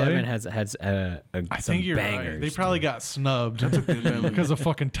 97 Really? has I some think you're bangers. right. They probably got snubbed because of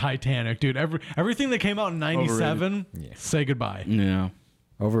fucking Titanic, dude. Everything that came out in '97, say goodbye. Yeah.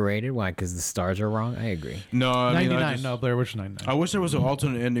 Overrated? Why? Because the stars are wrong? I agree. No, I mean, '99, no, Blair Witch '99. I wish there was an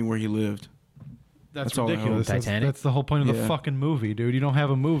alternate ending where he lived. That's all I hope. ridiculous. Titanic? That's the whole point of the Yeah. fucking movie, dude. You don't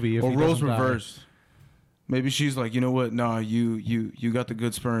have a movie if Or he roles doesn't die. reversed. Maybe she's like, you know what? Nah, you got the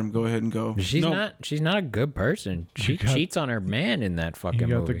good sperm. Go ahead and go. She's No. not. She's not a good person. She got- cheats on her man in that fucking got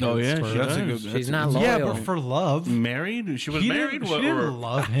the movie. good Oh yeah, That's she That's a does. good. She's that's a not good- loyal. Yeah, but for love, Married? She was he married. didn't, she or didn't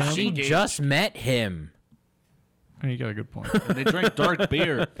love him. She just met him. You got a good point. they drank dark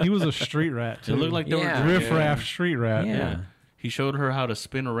beer. He was a street rat. It Too. looked like they Yeah. were riff drinking. raff street rat. Yeah. He showed her how to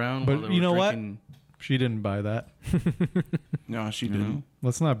spin around. But while they you were know what? drinking. She didn't buy that. No, she didn't.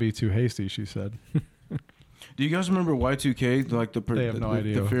 Let's not be too hasty, she said. Do you guys remember Y2K? Like They have no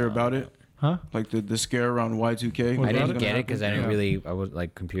idea. the fear about it, Huh? like the scare around Y2K. What I about didn't it? get it because I didn't Yeah. really. I was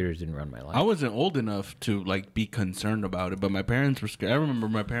like computers didn't run my life. I wasn't old enough to like be concerned about it, but my parents were scared. I remember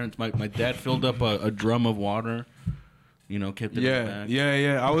my parents. My dad filled up a drum of water. You know, kept it in the Yeah, back.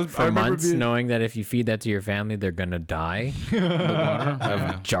 yeah. I For remember months, being, knowing that if you feed that to your family, they're gonna die The water.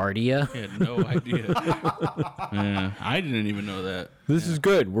 of giardia. I had no idea. Yeah, I didn't even know that. This is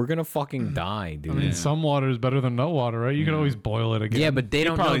good. We're gonna fucking die, dude. I mean, some water is better than no water, right? You can always boil it again. yeah, but they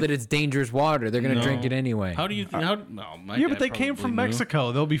don't probably- know that it's dangerous water. They're gonna No. drink it anyway. How do you think? How? No, my yeah, dad but they came probably from knew.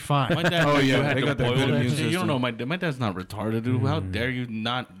 Mexico. They'll be fine. My dad Oh, knew yeah, you had they to got that boil good it. immune You don't system. know, my dad's not retarded, dude. How dare you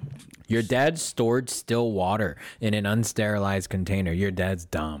not? Your dad stored still water in an unsterilized container. Your dad's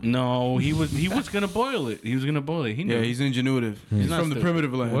dumb. No, he was gonna boil it. He was gonna boil it. He knew. yeah, he's ingenuitive. He's not from the stupid.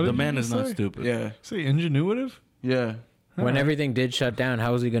 primitive land. What the did man you is not say? stupid. Yeah, Say ingenuitive? yeah. When everything did shut down,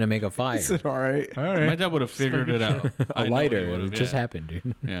 how was he gonna make a fire? All right. All My right. dad would have figured it out. I A know lighter. he would've, It just yeah. happened,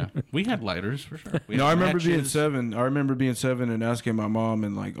 dude. Yeah, we had lighters for sure. We No, I had remember being matches. 7. I remember being 7 and asking my mom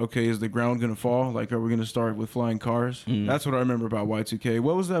and like, okay, is the ground gonna fall? Like, are we gonna start with flying cars? That's what I remember about Y2K.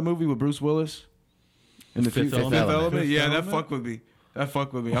 What was that movie with Bruce Willis? In the Fifth Fifth Element. Element? Yeah, that Element? fucked with me. That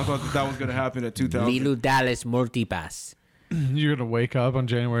fucked with me. I thought that was gonna happen at 2000. Lilu Dallas Mortipas. You're going to wake up on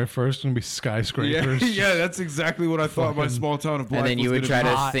January 1st and be Yeah, skyscrapers. yeah, that's exactly what I thought my Fucking- small town of Blythe And then you was would gonna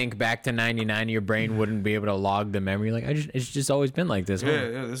try be. to think back to 99. Your brain wouldn't be able to log the memory. Like, it's just always been like this. huh?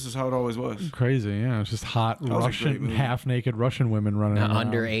 Yeah, this is how it always was. Crazy, yeah. It's just hot was a great Russian, movie. half-naked Russian women running around.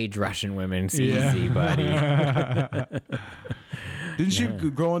 Underage Russian women. It's Yeah. easy, buddy. Didn't she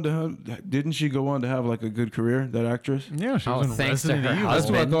go on to have? Didn't she go on to have like a good career? That actress. Yeah, she Oh, was in thanks to Resident her Evil. That's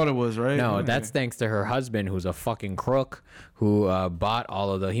what I husband. thought it was, right? No, Okay. that's thanks to her husband, who's a fucking crook, who bought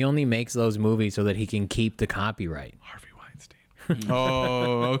all of the. He only makes those movies so that he can keep the copyright. Harvey Weinstein.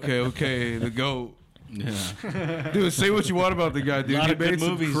 Oh, okay, the GOAT. Yeah. Dude, say what you want about the guy, dude. Lot He of good made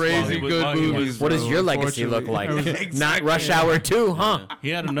some movies crazy while good he was- movies. What does bro, your legacy look like? unfortunately. Not Rush Hour 2, huh? He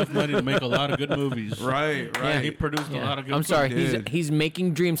had enough money to make a lot of good movies. Right, Yeah, he right. produced a lot of good. I'm sorry, did. he's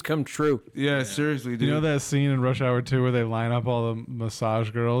making dreams come true. Yeah, seriously, dude. You know that scene in Rush Hour 2 where they line up all the massage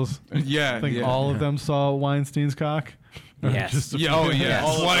girls? Yeah, I think yeah. all of them saw Weinstein's cock. Yes. Just a Yeah, oh yeah, Yes.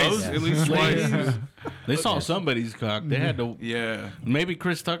 All of twice, those? at least twice. They saw somebody's cock. They had to. Yeah. Maybe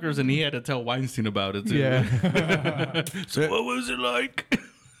Chris Tucker's, and he had to tell Weinstein about it too. Yeah. So what was it like?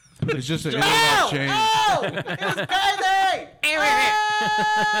 It's just an interlock chain. Oh, it was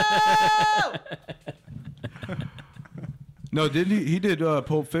crazy. No, didn't he? He did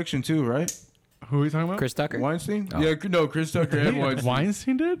Pulp Fiction too, right? Who are you talking about? Chris Tucker. Weinstein? Oh. Yeah, no, Chris Tucker and Weinstein.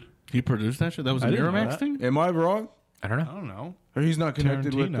 Weinstein did? He produced that shit. That was a I didn't know Miramax that. thing. Am I wrong? I don't I know. don't know. Or he's not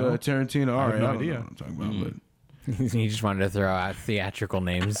connected with Tarantino? All I have right, no I don't idea. know what I'm talking about, You just wanted to throw out theatrical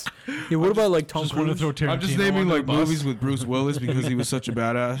names. Yeah, what about like Tom Just wanted to Cruise? throw Tarantino but I'm just naming under like the bus. movies with Bruce Willis because he was such a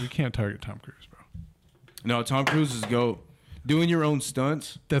badass. You can't target Tom Cruise, bro. No, Tom Cruise is GOAT. Doing your own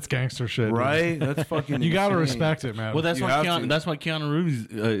stunts, That's gangster shit, dude. right? That's fucking. You gotta insane. respect it, man. Well, that's You why have to. Keanu Reeves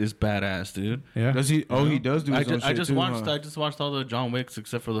is badass, dude. yeah. Does he? Oh, he does do his own shit too, huh? I just watched all the John Wicks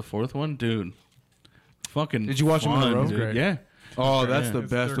except for the fourth one, dude. Fucking. Did you watch them in a fun, row? dude. Great. Yeah. Oh, that's Yeah. the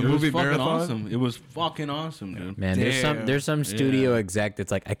best. The It was movie fucking marathon. awesome. It was fucking awesome, dude. Man, Damn. there's some studio exec that's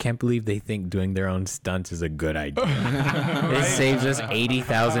like, I can't believe they think doing their own stunts is a good idea. It saves us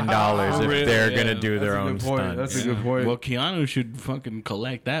 $80,000 if they're gonna do their That's a own good point. stunts. That's a good point. Well, Keanu should fucking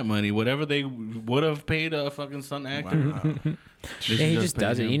collect that money. Whatever they would have paid a fucking stunt actor. Yeah, he just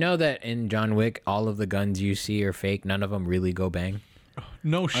does it. You know that in John Wick, all of the guns you see are fake. None of them really go bang.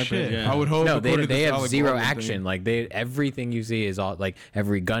 No shit. yeah. I would hope. No, according to they this have Alec zero Baldwin action. thing. Like everything you see is all like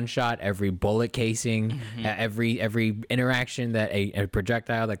every gunshot, every bullet casing, every interaction that a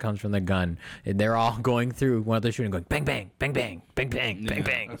projectile that comes from the gun. They're all going through while they're shooting, going bang bang bang bang bang bang bang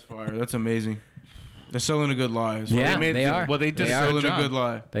bang. That's fire. That's amazing. They're selling a good lie. Yeah, made they it- are. well, they did They a are. good Selling a good job.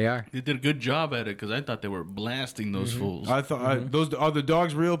 lie. They are. They did a good job at it because I thought they were blasting those fools. I thought those are the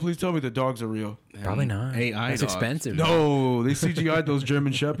dogs real. Please tell me the dogs are real. Probably not. AI It's dogs. expensive. No, they CGI'd those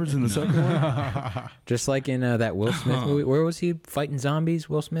German shepherds in the second one. Just like in that Will Smith movie. Where was he fighting zombies?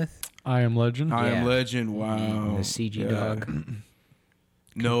 Will Smith? I Am Legend. I Yeah. am Legend. Wow. The CG Yeah. dog.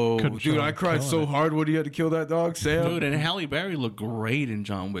 No, Couldn't dude, show I him cried killing so it. hard when he had to kill that dog, Sam. Dude, and Halle Berry looked great in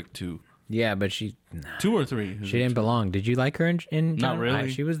John Wick 2. Yeah, but she 2 or 3. she didn't belong. Did you like her in Not John-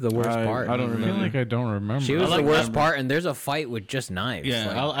 really. She was the worst part. I don't I feel remember. like I don't remember. She was I the like worst that. part, and there's a fight with just knives. Yeah,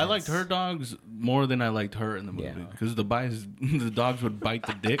 Like, I liked that's- her dogs more than I liked her in the movie Yeah. because the dogs would bite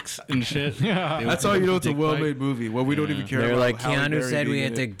the dicks and shit. Yeah. That's how you know it's a well-made movie. Well, we don't even care. They're about like, Halle Keanu Berry said we being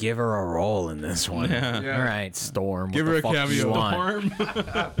had in to it. give her a role in this one. Yeah. All right, Storm. Give what her the a fuck do you cameo. want?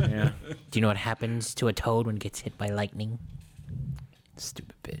 Storm. Yeah. Do you know what happens to a toad when it gets hit by lightning?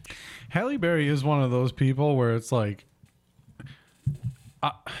 Stupid bitch. Halle Berry is one of those people where it's like,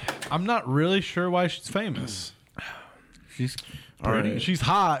 I'm not really sure why she's famous. She's All pretty. right. She's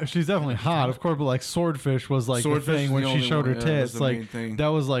hot. She's definitely hot, of course. But like Swordfish was like Swordfish the is thing the when she only showed her one, yeah, that's tits. the main Like thing. that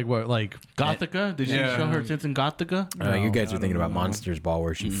was like what like Gothica? Did she Yeah. show her tits in Gothica? You guys are thinking about know. Monsters Ball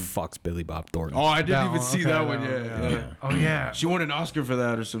where she fucks Billy Bob Thornton. Oh, I didn't That even one, see okay, that one. that Yeah, one, yeah. Oh yeah. She won an Oscar for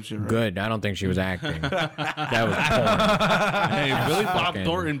that or some shit, right? Good. I don't think she was acting. That was porn. Hey, Billy Bob Fucking-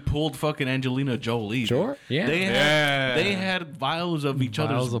 Thornton pulled fucking Angelina Jolie. Sure, yeah. Yeah. They had vials of each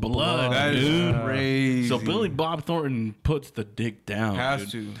Vials other's of blood, blood. That is dude. crazy. So Billy Bob Thornton puts the dick down.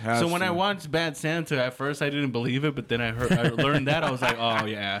 Has dude. to, has so when to. I watched Bad Santa, at first I didn't believe it, but then I learned that I was like, oh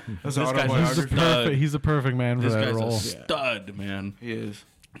yeah, That's this an guy's a autobiography. stud. He's a perfect man for This that guy's role. a stud, man. He is.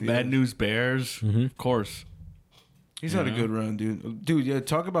 He Bad is. News Bears, of course. He's had a good run, dude. Dude, yeah,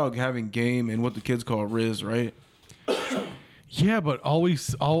 talk about having game and what the kids call Riz, right? Yeah, but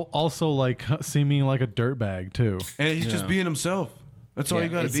also like seeming like a dirtbag too. And he's just Yeah. being himself. That's all you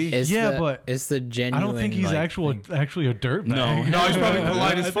got to It's- be. it's Yeah, the- but it's the genuine. I don't think he's like, actually a dirtbag. No. No, he's probably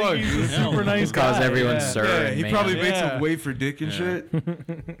polite as fuck. He's a super nice calls guy. everyone yeah. sir. Yeah, and he man. probably makes Yeah. him wait for dick and shit.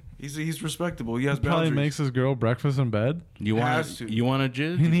 He's respectable. He has Probably boundaries. makes his girl breakfast in bed. You Has want to. you want a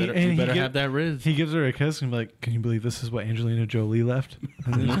jizz? And You he better get- have that Riz. He gives her a kiss and be like, "Can you believe this is what Angelina Jolie left?"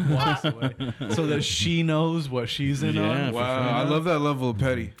 And then he walks away, so that she knows what she's in Yeah, on. for Wow, sure. I love that level of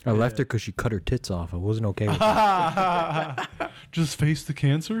petty. I left her because she cut her tits off. I wasn't okay with that. Just face the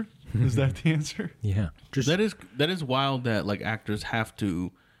cancer. Is that the answer? Yeah. Just That is wild that like actors have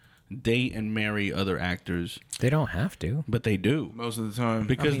to date and marry other actors, they don't have to. but they do Most of the time.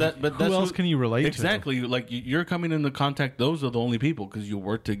 because that's Who else can you relate to? exactly like you're coming into contact. Those are the only people because you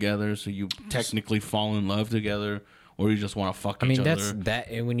work together, so you technically fall in love together, or you just want to fuck I mean, each that's other.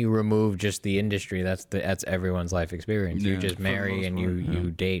 that. And when you remove just the industry, that's everyone's life experience. You Yeah, just for the marry most and you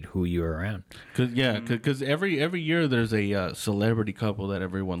date who you're around. Because every year there's a celebrity couple that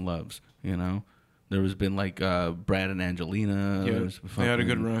everyone loves. You know, there has been like Brad and Angelina. Yeah, There's they had a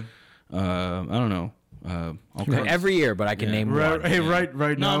good fucking, run. I don't know. All kinds- Every year, but I can name Right, one. hey, right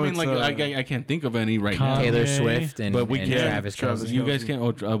No, now. I mean it's, like I can't think of any right now. Taylor Kanye. Swift and, But we and can't- Travis Travis Kelce. You guys can't.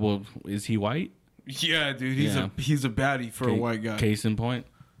 Oh, well, is he white? yeah, dude, he's Yeah. a baddie for a white guy. Case in point.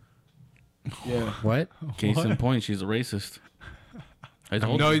 Yeah. What? Case in point. She's a racist. I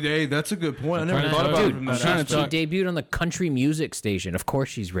told No, you. hey, that's a good point. I never trying to thought tell about you. it from I'm that trying to aspect. She debuted on the country music station. Of course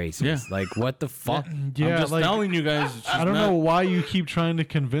she's racist. Yeah. Like, what the fuck? Yeah, I'm just like telling you guys. she's I don't not- know why you keep trying to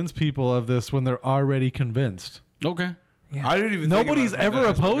convince people of this when they're already convinced. Okay. I didn't even. think Nobody's about it from ever that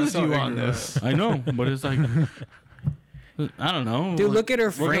aspect. opposed That's you how on ignorant this. I know, but it's like I don't know. Dude, look at her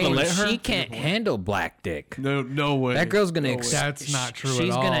We're gonna frame. let her? She can't handle black dick. No way. That girl's gonna. That's not true at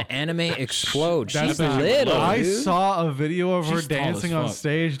She's all. gonna anime explode. That's She's not- little. I dude. saw a video of her She's tall as dancing on fuck.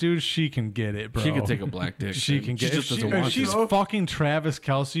 stage, dude. She can get it, bro. She could take a black dick. She dude. can get She it. just If doesn't if want she's to. fucking Travis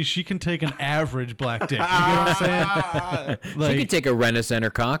Kelce, she can take an average black dick. You get what I'm saying? She Like, could take a Rent-A-Center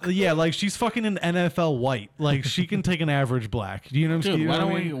cock. yeah, like she's fucking an NFL white. Like she can take an average black. Do you know what I'm Dude,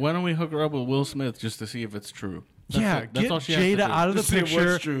 saying? why don't we hook her up with Will Smith just to see if it's true? Yeah, That's all get she has to Jada do. out of the To see what's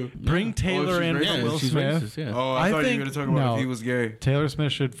picture. true. Bring Taylor she's in racist? for Yeah, Will she's Smith. racist, yeah. Oh, I I thought you think- were gonna talk about no. if he was gay. Taylor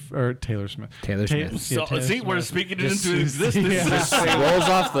Smith should, or Taylor Smith. Taylor Smith. So, Taylor see, we're Smith. speaking it Just- into existence. Yeah. Rolls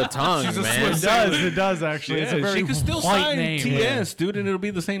off the tongue, She's a man. Swiss It does. It does actually. It's a Yeah, very she could still white sign name. TS, dude, and it'll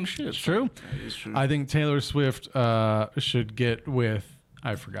be the same shit. True. It's true. I think Taylor Swift should get with.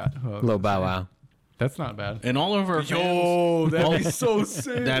 I forgot. Who I was Low gonna Bow say. Wow. That's not bad. And all of her Yo, fans, that'd be so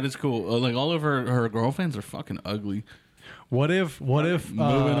sick. that is cool. Like all of her girlfriends are fucking ugly. What if? Moving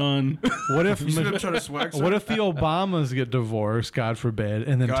on. What if? You see them try to swag What if the Obamas get divorced, God forbid,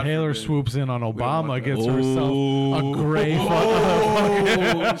 and then God Taylor forbid. swoops in on don't Obama, want gets that. herself a gray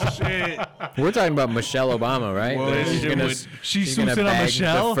Oh shit! We're talking about Michelle Obama, right? Whoa. That she's Shit gonna, would- She she's swoops gonna in on bag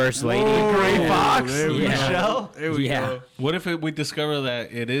Michelle. the first lady. Gray Oh, Fox. there we Yeah. Michelle. There we Yeah. go. What if we discover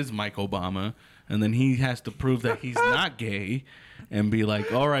that it is Mike Obama, and then he has to prove that he's not gay, and be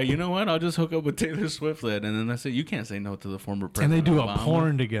like, all right, you know what? I'll just hook up with Taylor Swift then, and then that's it. You can't say no to the former And president. they do a Obama.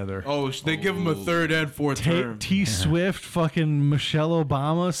 porn together. Oh, they give him a third and fourth term. T Swift, fucking Michelle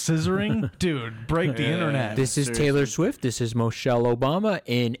Obama, scissoring, dude, break the Yeah. internet. This is Seriously. Taylor Swift. This is Michelle Obama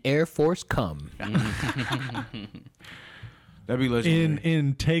in Air Force Cum. That'd be legendary.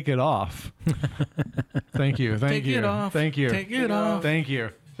 in Take It Off. Thank you, thank Take you, it off. thank you, Take it off. thank you,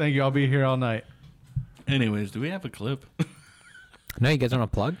 thank you. I'll be here all night. Anyways, do we have a clip? No, you guys want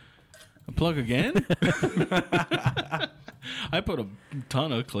to plug? A plug again? I put a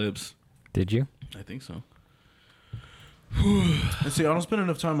ton of clips. Did you? I think so. Let's see, I don't spend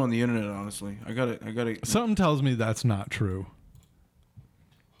enough time on the internet. Honestly, I gotta. Something tells me that's not true.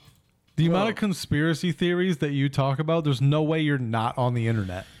 The amount Well- of conspiracy theories that you talk about, there's no way you're not on the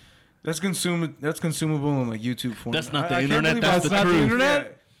internet. That's consumable on like YouTube form. That's not the I can't internet, believe that's I- the not the truth.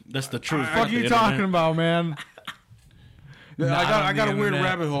 internet? That's the truth. What not are the you internet. talking about, man? Yeah, Not I on got the a weird internet.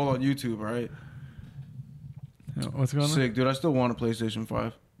 rabbit hole on YouTube, right? What's going on? Sick, dude. I still want a PlayStation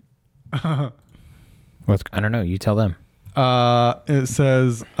 5. I don't know. You tell them. It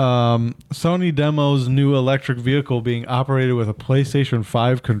says Sony demos new electric vehicle being operated with a PlayStation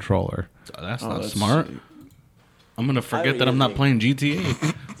 5 controller. That's Oh, not that's smart. sick. I'm gonna forget that I'm not playing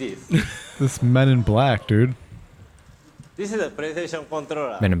GTA. This Men in Black, dude. This is a PlayStation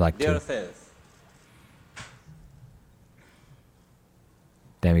controller. Men in Black 2. DualSense.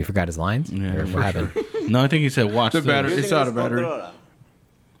 Damn, he forgot his lines? Yeah, Or for what happened? No, I think he said watch The this. battery- It's Using out of this battery. controller,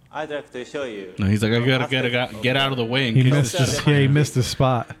 I'd like to show you. No, he's like, I gotta get out of the way in He case missed this- his, yeah, he missed his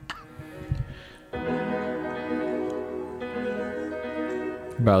spot.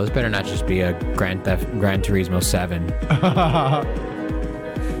 Bro, this better not just be a Gran Turismo 7.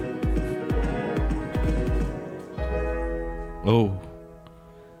 Oh.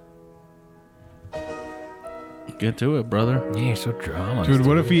 Get to it, brother. Yeah, you're so drama. Dude,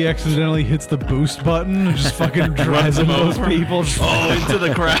 what if he accidentally hits the boost button and just fucking drives into those people? Oh, into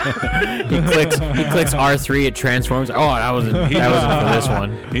the crowd. He clicks R3, it transforms. Oh, that wasn't for this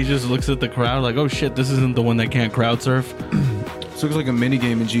one. He just looks at the crowd like, oh shit, this isn't the one that can't crowd surf. This looks like a mini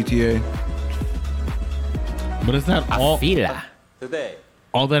game in GTA. But it's not all Fila. Today,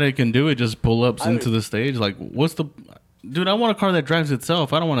 that it can do. It just pull ups into the stage. Like, what's the... Dude, I want a car that drives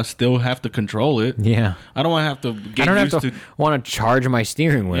itself. I don't want to still have to control it. Yeah. I don't want to have to get I don't used have to want to charge my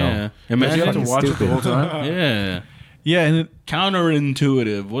steering wheel. Yeah. You have to Imagine. watch it the whole time. Yeah. Yeah, and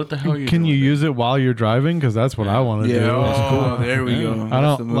Counterintuitive. What the hell are you can doing? you use it while you're driving? Because that's what I want to do. Oh, there we go. I That's the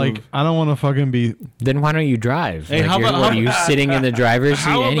don't move. like. I don't want to fucking be. Then why don't you drive? Hey, how you're- about- what, how- are you sitting in the driver's seat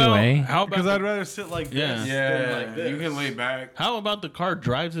How about, anyway? how Because about, I'd rather sit like Yeah. this. Yeah, you can lay back. how about the car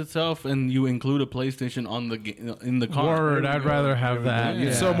drives itself and you include a PlayStation on the in the car? Word, I'd rather have that. You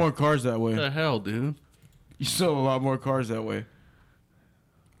Yeah. sell more cars that way. What the hell, dude? You sell a lot more cars that way.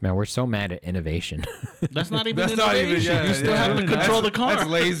 Man, we're so mad at innovation. That's not even That's not innovation. even. Yeah, you still have to control the car. That's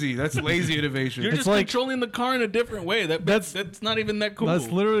lazy. That's lazy innovation. You're just controlling the car in a different way. That's not even that cool. That's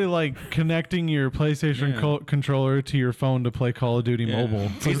literally like connecting your PlayStation controller to your phone to play Call of Duty Mobile.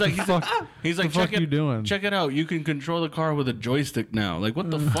 He's like, fuck you doing? Check it out. You can control the car with a joystick now. Like, what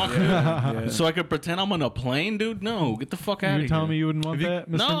the fuck? Dude? So I could pretend I'm on a plane, dude? No, get the fuck out of here. You're telling me you wouldn't want that,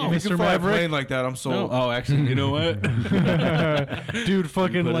 Mr. No. If you Mr. can fly a Maverick? plane like that, I'm sold. No. Oh, actually, you know what? Dude,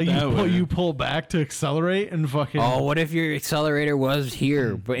 fucking put it like that way. you pull back to accelerate and fucking. Oh, what if your accelerator was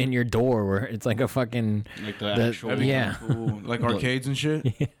here, but in your door, where it's like a fucking Like the actual. That'd be yeah. cool. Like arcades and shit.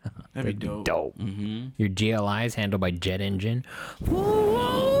 Yeah. That'd be dope. Dope. Your GLI is handled by jet engine.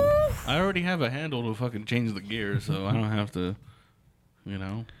 I already have a handle to fucking change the gear, so I don't have to, you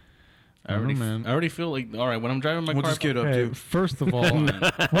know. I don't know, man. already feel like, all right, when I'm driving my What's car. this kid up Hey, to? first of all,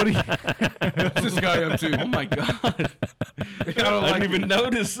 what do you? What's this guy up to? Oh my god! I don't I like didn't even it.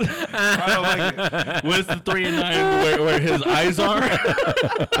 notice. I don't like it. Where's the 3 and 9 where his eyes are?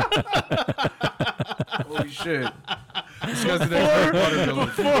 Holy shit. This guy's an expert watermelon.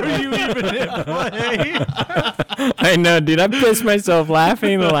 Before you even hit play. I know, dude. I pissed myself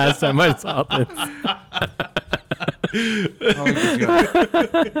laughing the last time I saw this. I like this guy.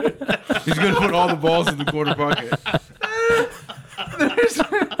 He's gonna put all the balls in the quarter pocket.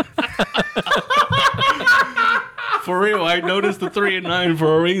 For real, I noticed the 3 and 9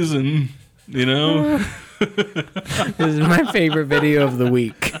 for a reason. You know. This is my favorite video of the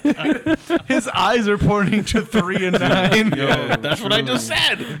week. His eyes are pointing to 3 and 9. Yo, That's what I just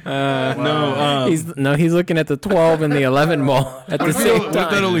said. He's looking at the 12 and the 11 ball at the same What if that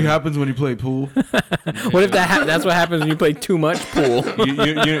time. only happens when you play pool? What if that's what happens when you play too much pool?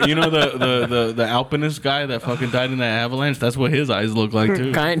 You know the alpinist guy that fucking died in that avalanche? That's what his eyes look like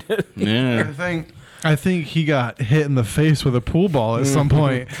too. Kind of. Yeah. I think he got hit in the face with a pool ball at some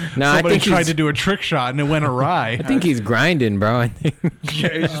point. No, I Somebody think tried he's- to do a trick shot and it went awry. I think he's grinding, bro. I think. Yeah,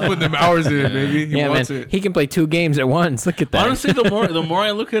 he's just putting them hours in, baby. He Yeah, man. wants it. He can play 2 games at once. Look at that. Honestly, the more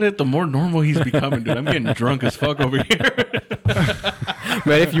I look at it, the more normal he's becoming, dude. I'm getting drunk as fuck over here.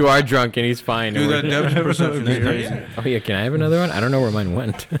 But if you are drunk and he's fine. Dude, that depth perception is crazy. Oh yeah, can I have another one? I don't know where mine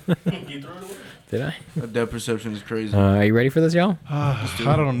went. Did I? That depth perception is crazy. Are you ready for this, y'all? I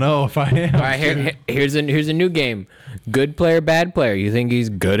don't know if I am. All right, here's a new game. Good player, bad player. You think he's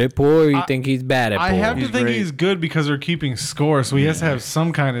good at pool, or you think he's bad at pool? I have to He's think great. he's good because they're keeping score, so he has to have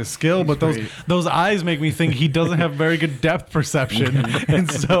some kind of skill. But those eyes make me think he doesn't have very good depth perception,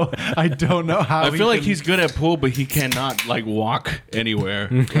 and so I don't know how. I feel like can- he's good at pool, but he cannot like walk anywhere.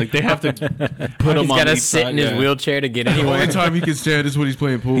 Like they have to put him He's on. got to each sit side, in his yeah. wheelchair to get The anywhere. only time he can stand is when he's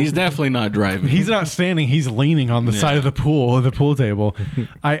playing pool. He's definitely not driving. He's not standing; he's leaning on the side of the pool table.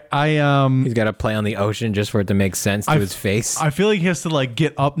 He's got to play on the ocean just for it to make sense to his face. I feel like he has to like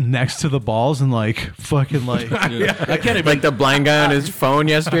get up next to the balls and like fucking like. I can't even. Like the blind guy on his phone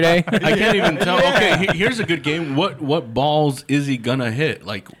yesterday. I can't even tell. Okay, here's a good game. What balls is he gonna hit?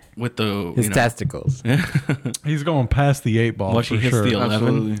 Like with the His testicles. He's going past the 8 ball Once for he hits sure. the 11.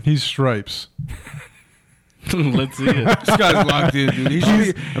 Absolutely. He's stripes. Let's see it. This guy's locked in, dude. He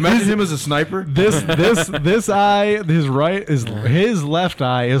should be, imagine him as a sniper. This eye, his left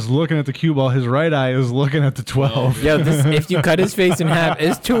eye is looking at the cue ball. His right eye is looking at the 12. Yo, if you cut his face in half,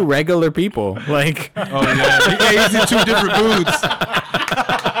 it's 2 regular people. Like, Oh yeah, he's in 2 different moods.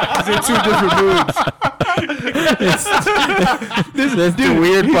 He's in 2 different moods. that's the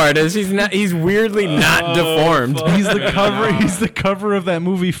weird part is he's weirdly not deformed. He's the cover. He's the cover of that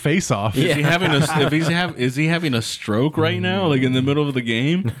movie Face Off. Is he having is he having a stroke right now, like in the middle of the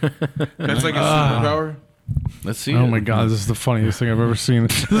game? That's like a superpower. Let's see. Oh it. my god, this is the funniest thing I've ever seen.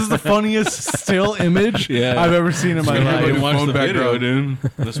 This is the funniest still image Yeah. I've ever seen in my I life. didn't watch phone the video, background.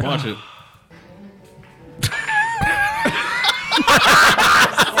 dude. Let's watch it.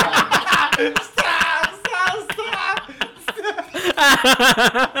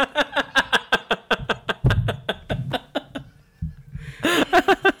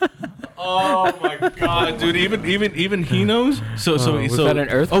 Oh my god, dude! Even he knows. So was that an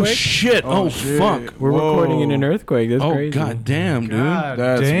earthquake? Oh shit! Oh, fuck! We're recording in an earthquake. That's Oh crazy. god damn, dude! God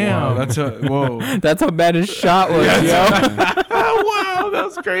That's damn. wild. That's a whoa. That's how bad his shot was, yo. Wow, that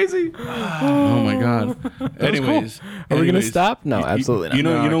was crazy. Oh my god. Anyways, Are we gonna anyways, stop? No, absolutely not. You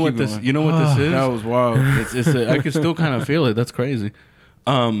know, Nah, you know what keep this. going. You know what this is. That was wild. I can still kind of feel it. That's crazy.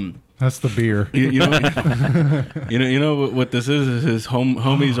 That's the beer. You know, you know what this is his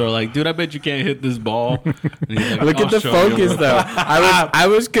homies are like, dude, I bet you can't hit this ball. And he's like, Look "I'll at the show you." focus, though. I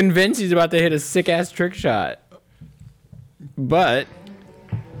was convinced he's about to hit a sick ass trick shot, but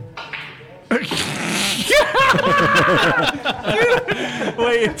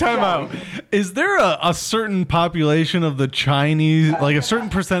Wait, time out. Is there a certain population of the Chinese, like a certain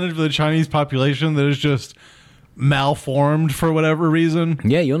percentage of the Chinese population that is just malformed for whatever reason?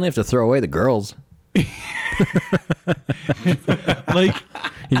 Yeah, you only have to throw away the girls. Like,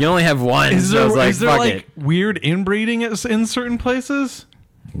 You can only have one. is so there, it's like, is there fuck like it. weird inbreeding in certain places?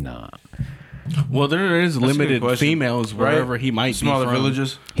 No. Well, there is a good limited question. females wherever he might Smaller be from.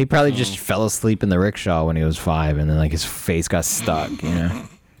 villages. He probably just fell asleep in the rickshaw when he was 5, and then like his face got stuck. You know.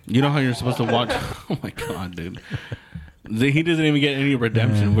 You know how you're supposed to watch? Oh my god, dude. He doesn't even get any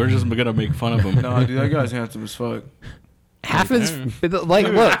redemption. We're just gonna make fun of him. No, dude, that guy's handsome as fuck. Half his like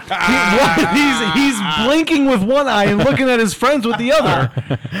look. He's blinking with one eye and looking at his friends with the other.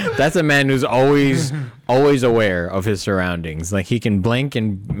 That's a man who's always aware of his surroundings. Like he can blink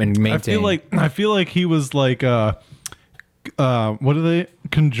and maintain. I feel like he was like what are they?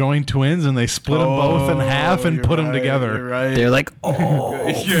 Conjoined twins, and they split them both in half and you're put them right, together. You're right. They're like, oh,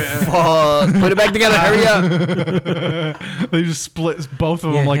 Yeah. fuck. Put it back together. Hurry up. They just split both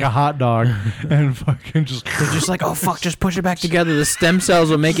of them like a hot dog and fucking just They're just like, oh, fuck. Just push it back together. The stem cells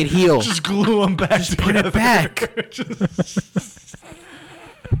will make it heal. just glue them back Just put together. it back.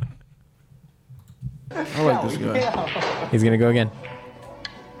 I like this guy. He's going to go again.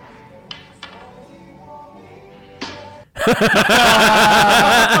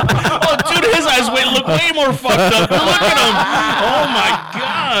 Oh, dude, his eyes look way more fucked up. Look at him. Oh my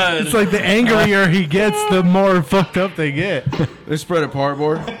god. It's like the angrier he gets, the more fucked up they get. They spread apart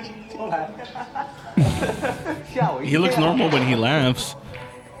more. He looks normal when he laughs.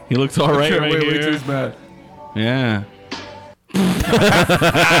 He looks all right Can't right wait here. till he's mad. Yeah.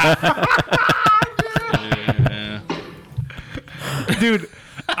 Dude,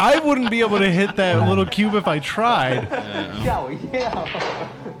 I wouldn't be able to hit that little cube if I tried.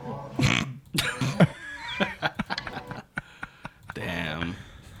 Damn.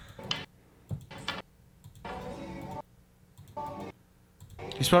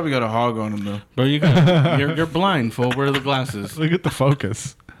 He's probably got a hog on him though. Bro, you're blind, fool. Where are the glasses? Look at the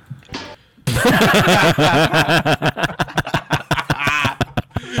focus.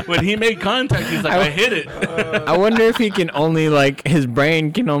 When he made contact, he's like, I hit it. I wonder if he can only, like, his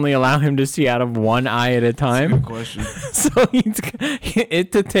brain can only allow him to see out of one eye at a time. Good question. So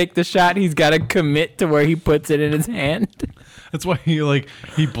to take the shot, he's got to commit to where he puts it in his hand. That's why he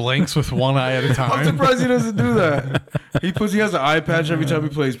blinks with one eye at a I'm time. surprised he doesn't do that. He has an eye patch every time he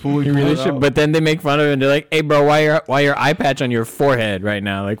plays pool. He Really pulls it should, out. but then they make fun of him and they're like, "Hey, bro, why your eye patch on your forehead right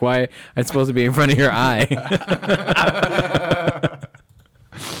now? Like, why it's supposed to be in front of your eye?"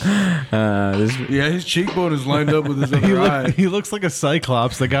 Yeah, his cheekbone is lined up with his other eye. He looks like a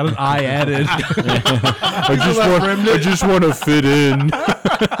cyclops that got an eye added. I just want to fit in.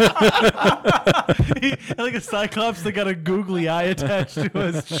 Like a cyclops that got a googly eye attached to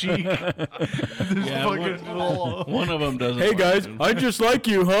his cheek. Yeah, one of them doesn't. Hey work, guys, dude. I just like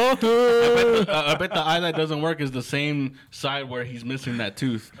you, huh? I bet the eye that doesn't work is the same side where he's missing that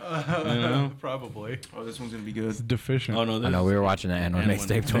tooth. You know? Probably. Oh, this one's gonna be good. Deficient. Oh no, I this know we were watching that N1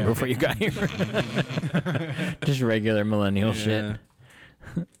 mixtape tour before you got here. Just regular millennial shit.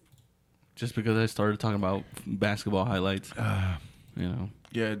 just because I started talking about basketball highlights. You know.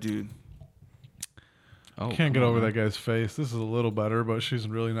 Yeah, dude. Oh, Can't get come over on. that guy's face. This is a little better, but she's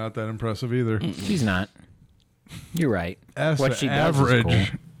really not that impressive either. She's not. You're right. As What to she does is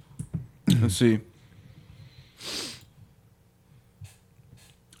average. cool. Let's see.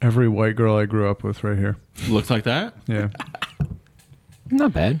 Every white girl I grew up with right here. Looks like that. Yeah.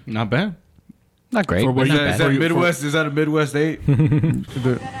 Not bad. Not bad. Not great. For but what not you- bad. Is that For you- Midwest? Is that a Midwest 8?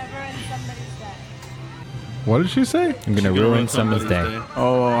 What did she say? I'm gonna ruin someone's day.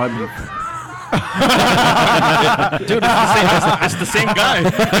 Oh, Dude, it's the same guy.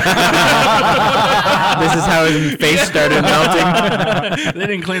 This is how his face started melting. They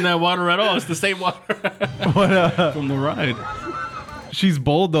didn't clean that water at all. It's the same water from the ride. She's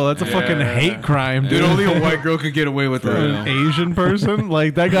bold though. That's a fucking hate crime, dude. dude, only a white girl could get away with For that. an Asian person,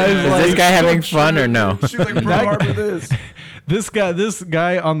 like that guy's Is like this guy having fun or no? She's like, bro, harbor this. this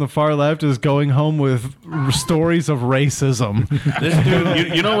guy on the far left is going home with stories of racism. This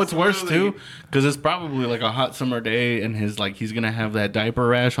dude, you know what's worse too? Because it's probably like a hot summer day, and he's gonna have that diaper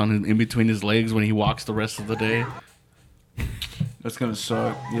rash in between his legs when he walks the rest of the day. That's gonna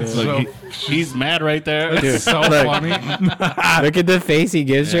suck. Yeah. Like he's mad right there. It's so Look. funny. Look at the face he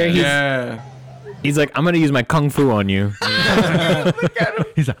gives her. He's like, I'm gonna use my kung fu on you.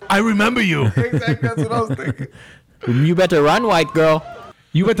 He's like, I remember you. Exactly. That's what I was thinking. You better run, white girl.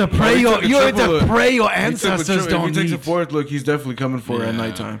 You had to pray He your took a triple look. ancestors If don't he takes a eat. fourth look, he's definitely coming for her at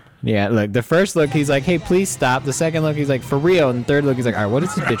nighttime. Yeah, look, the first look, he's like, hey, please stop. The second look, he's like, for real. And the third look, he's like, all right, what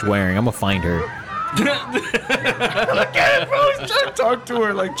is this bitch wearing? I'm going to find her. Look at it, bro. He's trying to talk to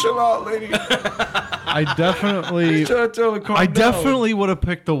her. Like, chill out, lady. I definitely, He's trying to tell her, calm I down. definitely would have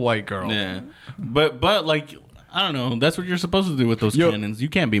picked the white girl. Yeah, but like I don't know. That's what you're supposed to do with those cannons. You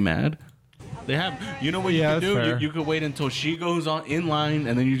can't be mad. They have. You know what you Yeah, can do? that's You, fair. you could wait until she goes on in line,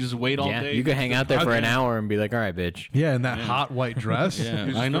 and then you just wait all Yeah, day. you could hang out there for an Okay. hour and be like, all right, bitch. Yeah, in that hot white dress. Yeah,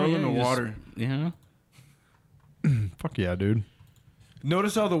 You just I know. throw her Yeah, in the you just- water. Yeah. Fuck yeah, dude.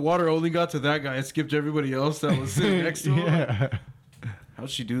 Notice how the water only got to that guy. It skipped everybody else that was sitting next to him. Yeah. How'd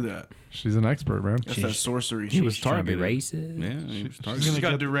she do that? She's an expert, man. That's that sorcery. He was trying to be targeted. racist. Yeah, he was She's targeted.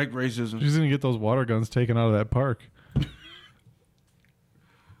 got direct racism. She's gonna get those water guns taken out of that park.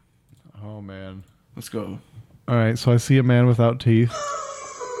 Oh man. Let's go. All right, so I see a man without teeth.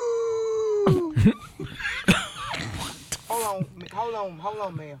 Hold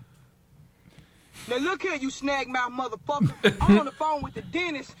on, ma'am. Now look here, you snag mouth motherfucker. I'm on the phone with the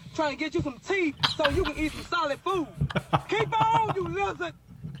dentist trying to get you some teeth so you can eat some solid food. Keep on, you lizard.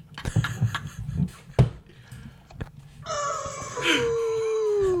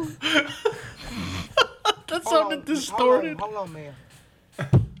 That sounded distorted. Hold on, ma'am.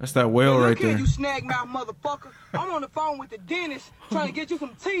 That's that whale Now right look here, there. you snag mouth motherfucker. I'm on the phone with the dentist trying to get you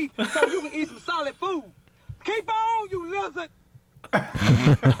some teeth so you can eat some solid food. Keep on, you lizard.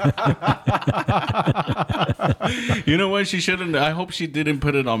 You know what? She shouldn't. I hope she didn't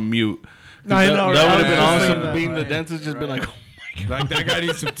put it on mute. I know, That right? would have been I was just awesome. saying that, Being the right. dentist, just been like, Like, that guy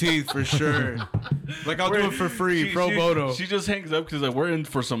needs some teeth for sure. Like, I'll do it for free, pro bono. She just hangs up because like, we're in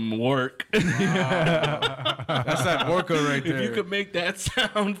for some work. That's that orca right there. If you could make that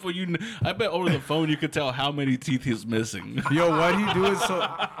sound for you, I bet over the phone you could tell how many teeth he's missing. Yo, why'd he do it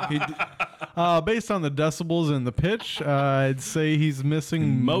so... Based on the decibels and the pitch, I'd say he's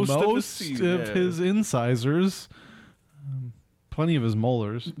missing Most most, of his teeth, of yeah. his incisors. Plenty of his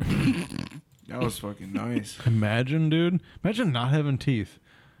molars. That was fucking nice. Imagine, dude. Imagine not having teeth.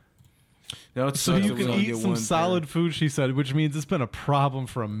 That would So suck you that we can only eat get some one solid food, she said, which means it's been a problem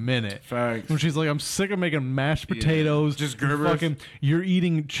for a minute. Facts. When she's like, I'm sick of making mashed potatoes. Just You're Gerbers. fucking, you're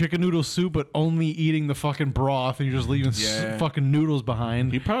eating chicken noodle soup, but only eating the fucking broth, and you're just leaving Yeah. fucking noodles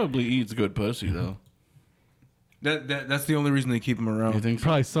behind. He probably eats good pussy though. That's the only reason they keep him around. You think so?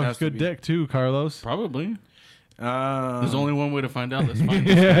 Probably Has sucks to good be. dick too, Carlos. Probably. There's only one way to find out. Let's find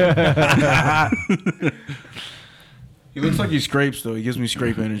He looks like he scrapes, though. He gives me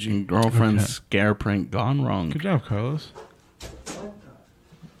scrape energy. Girlfriend scare prank gone wrong. Good job, Carlos.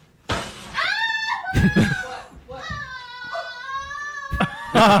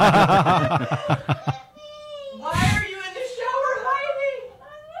 Why are you in the shower hiding?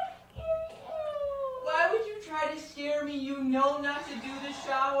 Why would you try to scare me? You know not to do the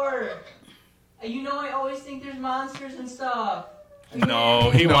shower. And you know I always think there's monsters and stuff.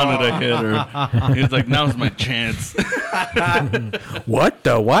 No, he wanted to hit her. He was like, now's my chance. What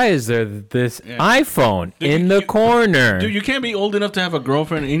the? Why is there this iPhone Dude, in the corner? Dude, you can't be old enough to have a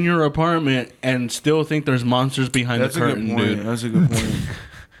girlfriend in your apartment and still think there's monsters behind That's the a good curtain, point. dude. That's a good point.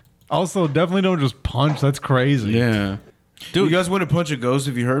 Also, definitely don't just punch. That's crazy. Yeah. You Dude, guys wouldn't punch a ghost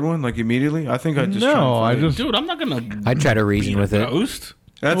if you heard one, like immediately? I think I'd just try No, I and fight. just. dude, I'm not gonna I try to reason with it. ghost.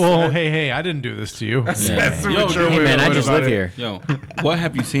 That's Well, hey, I didn't do this to you. That's Yo, the mature dude, Hey way man, to I put just about live it. here. Yo, what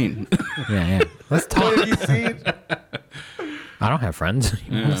have you seen? Yeah. Let's talk. Have you seen? I don't have friends.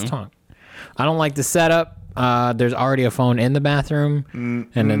 Yeah. Let's talk. I don't like the setup. There's already a phone in the bathroom, and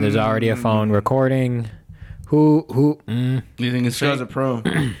then there's already a phone recording. Who? Do you think it's This guy's fake? a pro.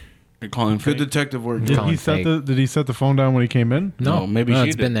 You're calling Good fake? detective work. Did Calling he set fake. Did he set the phone down when he came in? No, maybe she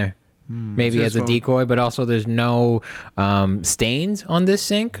it's did. been there. Maybe It's as his a phone. decoy, but also there's no stains on this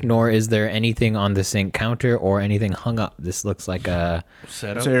sink, nor is there anything on the sink counter or anything hung up. This looks like a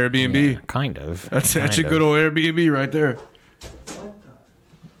Set That's up. Airbnb. kind of. That's a kind good of. old Airbnb right there.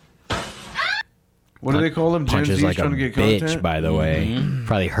 What do they call him? Gen Punches Z's like a trying to get bitch, content? by the way.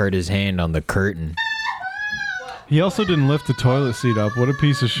 Probably hurt his hand on the curtain. He also didn't lift the toilet seat up. What a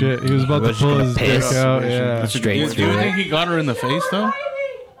piece of shit. He was about to was pull gonna his dick piss. out. Yeah. That's a good Straight point. Do you through think it. he got her in the face though?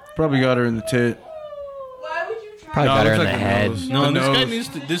 Probably got her in the tit. Why would you try Probably No, got it her in looks the like a head. nose. No, The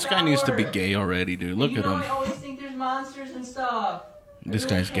this guy nose. needs to be gay already, dude. Look You at know him. I always think there's monsters and stuff. This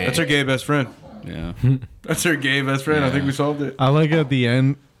guy's gay. That's her gay best friend. Yeah. That's her gay best friend. I think we solved it. I like at the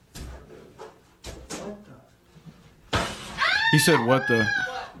end. He said, "What the?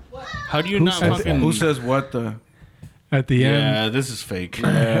 How do you not says- fucking? Who says what the?" At the end. Yeah, this is fake.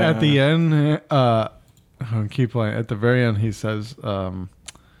 At the end. Keep playing. At the very end, he says,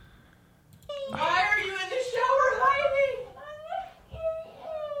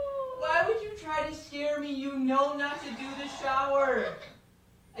 know not to do the shower.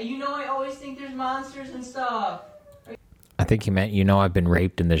 And you know I always think there's monsters and stuff. I think he meant, I've been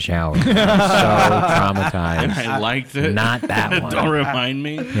raped in the shower. I'm so traumatized. I liked it. Not that one. Don't remind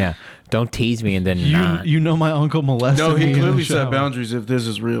me. Yeah. Don't tease me and then not. You know my uncle molested No, me he in the clearly set shower. boundaries if this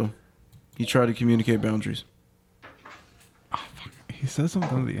is real. He tried to communicate boundaries. He said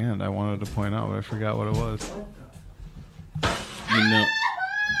something at the end I wanted to point out, but I forgot what it was. You know.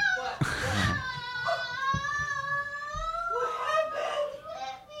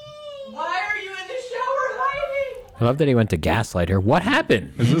 Why are you in the shower hiding? I love that he went to gaslight her. What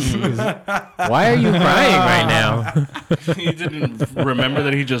happened? Why are you crying right now? He didn't remember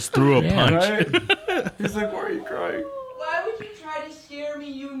that he just threw a punch. Right? He's like, why are you crying? Why would you try to scare me?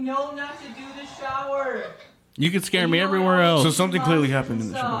 You know not to do the shower. You could scare And me you know I everywhere always else. So think something there's clearly monsters happened in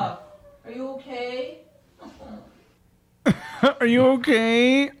and the shower. stuff. Are you okay? Are you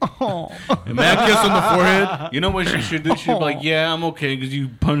okay? Oh. Mad kiss on the forehead. You know what she should do? She'd be like, "Yeah, I'm okay," because you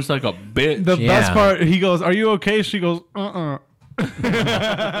punched like a bitch. The Yeah. best part, he goes, "Are you okay?" She goes, "Uh-uh."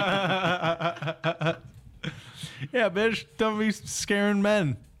 Yeah, bitch, don't be scaring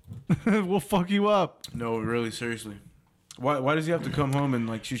men. We'll fuck you up. No, really, seriously. Why does he have to come home and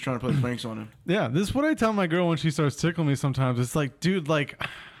like she's trying to play pranks on him? Yeah, this is what I tell my girl when she starts tickling me sometimes. It's like, dude, like,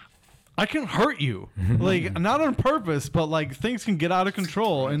 I can hurt you. Like, not on purpose, but like things can get out of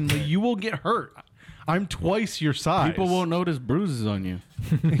control and like, you will get hurt. I'm twice your size. People won't notice bruises on you.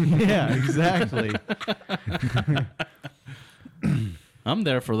 Yeah, exactly. I'm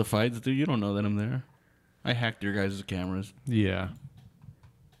there for the fights, dude. You don't know that I'm there. I hacked your guys' cameras. Yeah.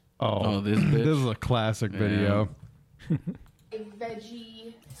 Oh, this bitch. This is a classic video. A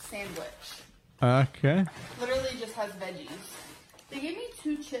veggie sandwich. Okay. Literally just has veggies. They gave me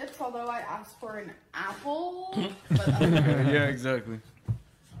 2 chips, although I asked for an apple. But Yeah, exactly.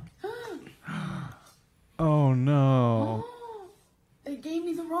 Oh no. they gave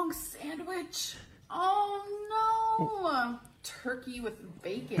me the wrong sandwich. Oh no! Turkey with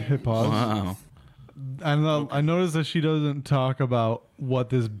bacon. Hit pause. Wow. I noticed that she doesn't talk about what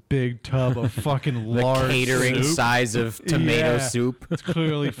this big tub of fucking The large catering soup. size of tomato Yeah. soup. It's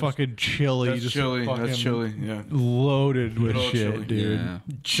clearly fucking chili. That's just chili. fucking That's chili. Yeah. Loaded with Good old shit, chili. dude. Yeah.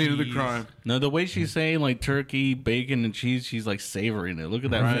 Scene of the crime. No, the way she's saying like turkey, bacon, and cheese, she's like savoring it. Look at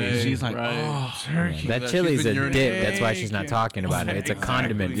that face. She's like, oh, turkey. That She's chili's a been dip. urinating. That's why she's not talking about it. It's a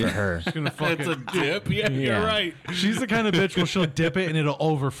condiment for her. She's gonna fucking, it's a dip. Yeah, Yeah. you're right. she's the kind of bitch where she'll dip it and it'll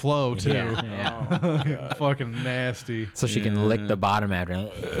overflow too. Yeah. Fucking nasty. So she can lick the bottom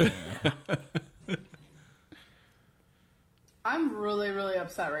after. I'm really, really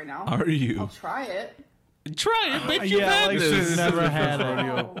upset right now. Are I'll you? try it. Try it, bitch. You've Yeah, had like this. she's never had it.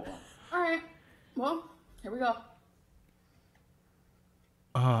 Oh. All right. Well, here we go.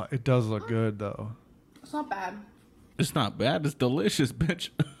 It does look good though. It's not bad. It's not bad. It's delicious, bitch.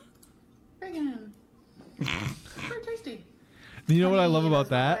 Bacon. Very tasty. You know what I love about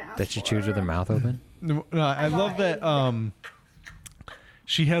that? That she chews with her mouth open? No, I love that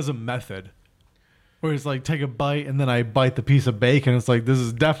she has a method where it's like take a bite and then I bite the piece of bacon. It's like this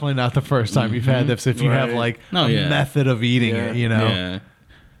is definitely not the first time you've had this. If you have Right. like No, a yeah. method of eating it, you know. Yeah.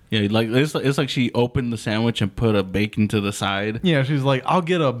 Yeah, like it's like she opened the sandwich and put a bacon to the side. Yeah, she's like, I'll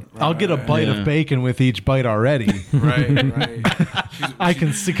get a bite Yeah. of bacon with each bite already. Right. I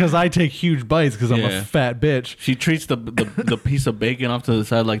can see because I take huge bites because I'm Yeah. a fat bitch. She treats the piece of bacon off to the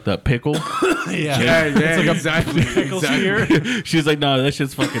side like the pickle. Yeah, exactly. Pickle exactly. spear. She's like, no, that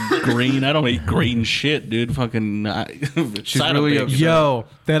shit's fucking green. I don't eat green shit, dude. Fucking. She's side of really bacon. upset. Yo,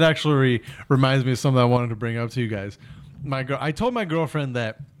 that actually reminds me of something I wanted to bring up to you guys. I told my girlfriend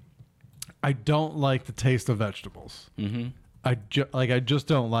that I don't like the taste of vegetables. Mm-hmm. I just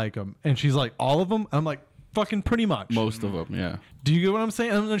don't like them. And she's like, all of them? I'm like, fucking pretty much. Most of them, yeah. Do you get what I'm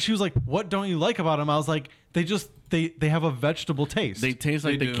saying? And then she was like, what don't you like about them? I was like, they have a vegetable taste. They taste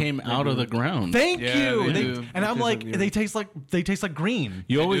like They they do. came They out of do. the ground. Thank Yeah, you. they do. And They I'm taste like, like the they taste like green.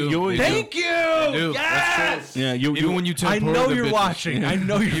 You always, do. you always. They do. Thank you. Dude, that's true. Yeah, you. Even when you I tempura know the you're bitches. watching. I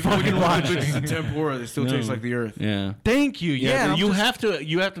know you're fucking watching. Bitches in tempura, they still taste like the earth. Yeah. Thank you. Yeah, Yeah, I'm you just- have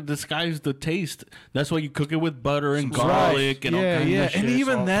to disguise the taste. That's why you cook it with butter and Right. garlic and all kinds yeah. of shit. And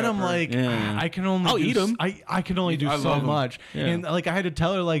even salt, then, I'm pepper. like, Yeah. I can only I'll eat 'em. I can only do I so love 'em. much. Yeah. And like I had to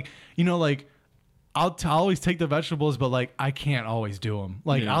tell her, like, you know, like I'll always take the vegetables, but like I can't always do them.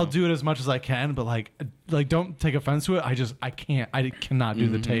 Like Yeah. I'll do it as much as I can, but like don't take offense to it. I cannot do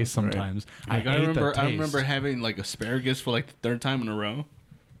the taste sometimes. Like, I hate the taste. I remember having like asparagus for like the third time in a row.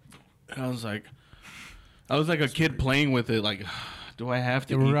 And I was like a kid playing with it. Like, do I have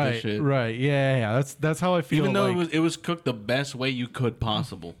to eat this shit? Right. Yeah. That's how I feel. Even though like, it was cooked the best way you could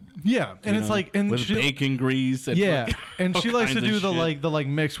possible. Yeah, and it's like, and with bacon grease. And and she likes to kinds do of the shit.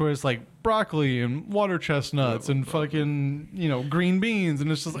 mix where it's like broccoli and water chestnuts and fucking green beans,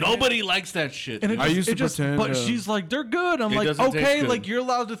 and it's just like, Nobody likes that shit. And dude. it I just, used to it just, pretend, but she's like, they're good. I'm It like, doesn't taste okay, good. like you're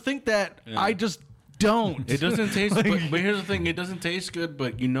allowed to think that. Yeah. I just don't. It doesn't taste. but here's the thing: it doesn't taste good,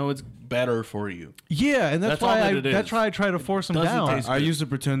 but you know it's better for you. Yeah, and that's That's all why that it that's is. why I try to force them Doesn't down. taste I good. used to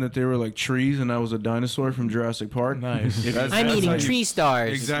pretend that they were like trees and I was a dinosaur from Jurassic Park. Nice. That's- I'm that's eating how you- tree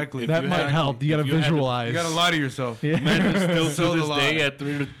stars. Exactly. That might help. You got to visualize. You gotta lie to yourself. Yeah. Man, still So to this the day, lie.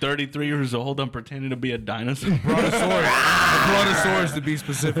 at 33 years old, I'm pretending to be a dinosaur. Brontosaurus. A brontosaurus to be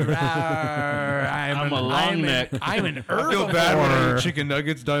specific. I'm a long neck. I'm an I feel bad when I eat herbivore. chicken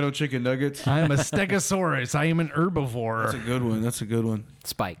nuggets, dino chicken nuggets. I'm a stegosaurus. I am an herbivore. That's a good one. That's a good one.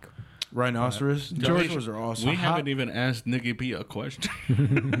 Spike. Rhinoceros. Dinosaurs are awesome. We haven't even asked Nicky P a question.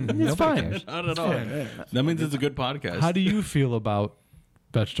 It's fine. Not at all. That means it's a good podcast. How do you feel about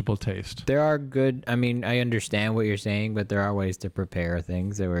vegetable taste? There are good. I mean, I understand what you're saying, but there are ways to prepare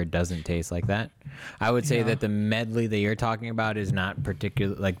things where it doesn't taste like that. I would say that the medley that you're talking about is not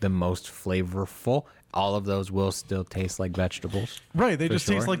particular, like the most flavorful. All of those will still taste like vegetables. Right, they For just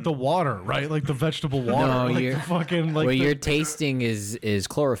taste sure. like the water, right? Like the vegetable water. No, like you're- the fucking like what the, you're tasting is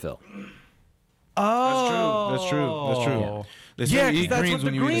chlorophyll. Oh, That's true. That's true. They say Yeah, you 'cause eat that's greens what the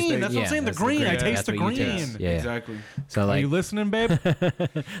when you eat a green. steak. That's what I'm saying. The that's the green. I green. taste That's the what you green. taste. Yeah. Exactly. So Are like, you listening, babe?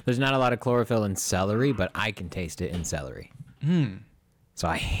 there's not a lot of chlorophyll in celery, but I can taste it in celery. So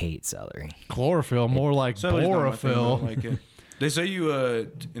I hate celery. Chlorophyll, more like Celery's not my thing, I don't chlorophyll. like it. They say you,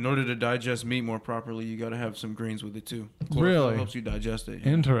 in order to digest meat more properly, you got to have some greens with it too. Chlorophyll Really? helps you digest it.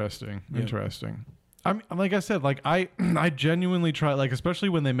 Yeah. Interesting. Interesting. I'm like I said, like I genuinely try, like especially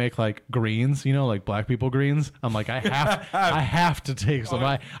when they make like greens, like black people greens. I'm like I have to take some.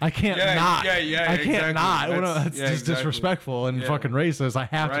 I can't Yeah, not. yeah, I can't exactly. not. That's Yeah, just exactly. disrespectful and Yeah. fucking racist. I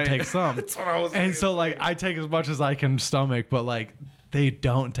have Right. to take some. That's what I was And so like I take as much as I can stomach, but like they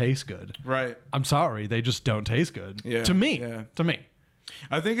don't taste good. Right. I'm sorry, they just don't taste good. Yeah, To me. yeah. To me.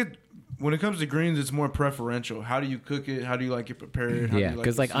 I think when it comes to greens, it's more preferential. How do you cook it? How do you like it prepared? How do Yeah, you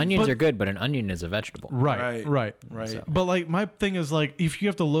because it like seasoned? onions are good, but an onion is a vegetable. Right. Right. Right. But like my thing is like if you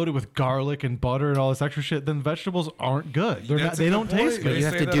have to load it with garlic and butter and all this extra shit, then vegetables aren't good. They're That's not. a They good don't taste point. good. They You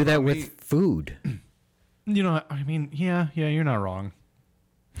have say to that do that about with meat. food. I mean, yeah, you're not wrong.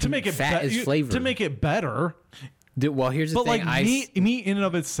 To make it Fat is flavored. To make it better, Well, here's the but thing. like meat in and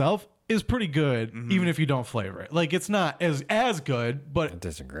of itself is pretty good, Mm-hmm. even if you don't flavor it. Like it's not as good, I but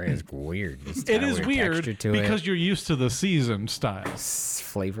disagree. It's weird. It's it got a is weird texture to because it. you're used to the seasoned style.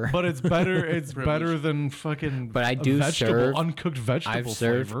 Flavor. But it's better. It's better than fucking. But I a do serve- uncooked vegetable I've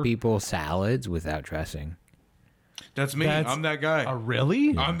served flavor. people salads without dressing. That's me. That's I'm that guy.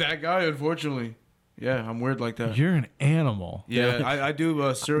 Really? I'm that guy. Unfortunately, yeah, I'm weird like that. You're an animal. Yeah, I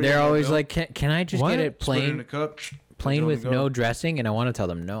do cereal. They're with always milk, like, "Can I just What? get it split it in a plain, cup, plain put it with on the no go. dressing?" And I want to tell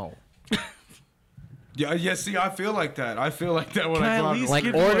them no. Yeah. See, I feel like that. I feel like that when Can I I at go out. least Like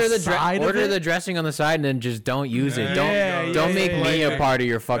give you order a the side of order it? the dressing on the side, and then just don't use it. Don't Yeah, don't yeah, make yeah, me yeah. a part of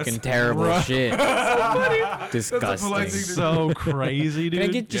your fucking terrible right. shit. polite Disgusting. thing to So crazy, dude. Can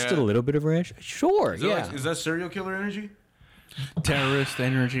I get just a Yeah. little bit of ranch? Sure. Is that, Yeah. like, is that serial killer energy? Terrorist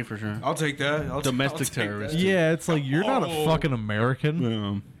energy for sure. I'll take that. Domestic I'll take terrorist. that. Yeah, it's like you're not a Oh. fucking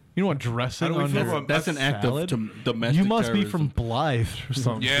American. You know what dressing How do we on feel your about- That's an act salad? of domestic You must be from terrorism. Blythe or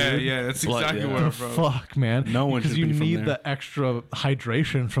something. Yeah, dude. yeah, that's Blood, exactly yeah. where I'm The from. fuck, man. No one because should you be from need there. the extra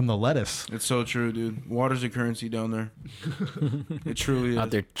hydration from the lettuce. It's so true, dude. Water's a currency down there. It truly is.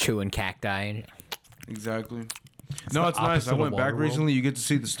 Out there chewing cacti. Exactly. It's No, the it's nice. I opposite of went back Waterworld. recently. You get to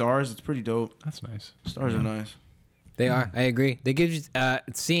see the stars. It's pretty dope. That's nice. Stars are nice. They are. I agree. They give you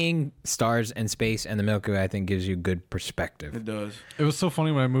seeing stars and space and the Milky Way. I think gives you good perspective. It does. It was so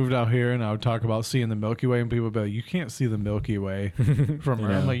funny when I moved out here and I would talk about seeing the Milky Way and people would be like, you can't see the Milky Way from here.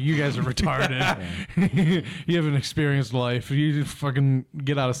 I'm like, you guys are retarded. You haven't experienced life. You just fucking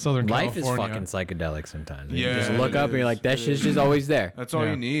get out of Southern Life is California. fucking psychedelic sometimes. You Yeah, just look it up and you're is. like, that It shit's is. just always there. That's all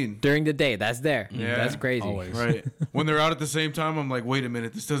Yeah. you need. During the day, that's there. Yeah. That's crazy. Always. Right. When they're out at the same time, I'm like, wait a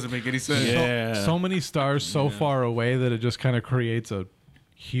minute. This doesn't make any sense. Yeah. So many stars so far away that it just kind of creates a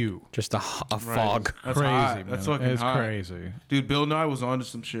hue. Just a fog. That's crazy, hot. man. That's fucking it's hot. crazy. Dude, Bill Nye was onto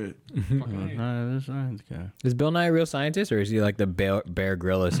some shit. Nah, this science guy. Is Bill Nye a real scientist, or is he like the Bear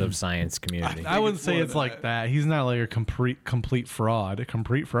Grylls of science community? I wouldn't it's say more it's than like that. He's not like a complete fraud. A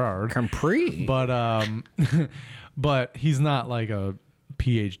complete fraud. Capri. But but he's not like a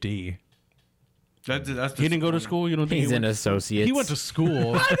PhD. That's He didn't go to school. You don't think He's he an went? associate. He went to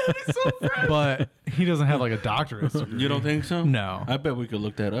school, but he doesn't have like a doctorate degree. You don't think so? No. I bet we could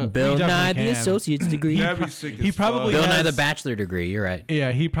look that up. Bill He Nye, definitely the can. associate's degree. That'd be sick. He as probably fuck. Bill Nye, has- the bachelor degree. You're right.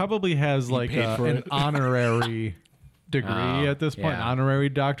 Yeah, he probably has like paid for an it. honorary degree Oh, at this point, yeah. honorary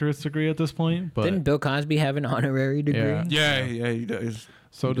doctorate's degree at this point. But Didn't Bill Cosby have an honorary degree? Yeah. Yeah, he does.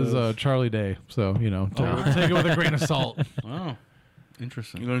 so He does Charlie Day. So take it with a grain of salt. Oh,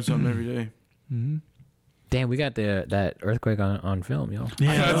 interesting. You learn something every day. Damn, we got that earthquake on film, yo.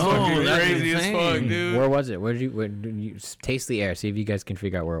 That's Oh, fucking that's crazy as insane. fuck, dude. Where was it? Where did you taste the air? See if you guys can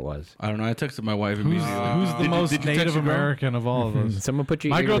figure out where it was. I don't know. I texted my wife Who's immediately. the most did you text Native your girl? American of all of us? Someone put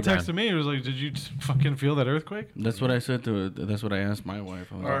your My ear girl to the ground. texted me. It was like, "Did you fucking feel that earthquake?" That's what I said to. That's what I asked my wife.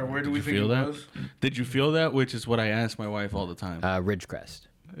 I was All right, like, where do "Did we you think feel it that? was? Did you feel that?" Which is what I ask my wife all the time. Ridgecrest.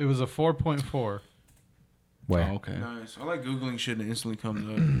 It was a 4.4. Where? Oh, okay. Nice. I like Googling shit and it instantly comes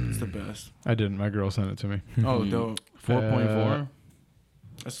up. It's the best. I didn't. My girl sent it to me. Oh, dope. 4.4.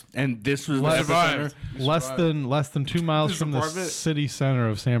 That's- And this was Less- the epicenter. Less than 2 miles This from the apartment? city center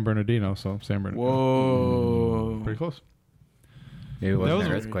of San Bernardino. So San Bernardino, Whoa. pretty close. Maybe it wasn't was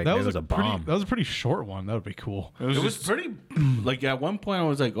an a- earthquake. That Maybe was it was a pretty. bomb. That was a pretty short one. That would be cool. It was, It was just- pretty. Like at one point, I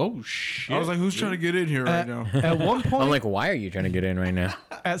was like, "Oh shit!" I was like, who's trying to get in here right now? At one point, I'm like, why are you trying to get in right now?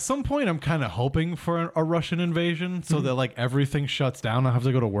 at some point, I'm kind of hoping for a Russian invasion, so that like everything shuts down. I don't have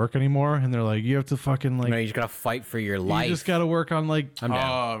to go to work anymore, and they're like, you have to fucking like, No, you just gotta fight for your you life. just got to work on like I'm down.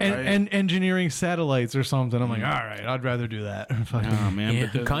 Oh, right. and engineering satellites or something. I'm like, all right, I'd rather do that. Fucking- Oh man, Yeah,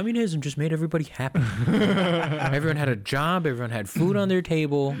 but the- communism just made everybody happy. Everyone had a job. Everyone had food on their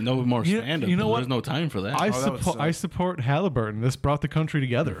table. no more You- stand up. you know what? There's no time for that. I that would suck. I support Halliburton. This brought the country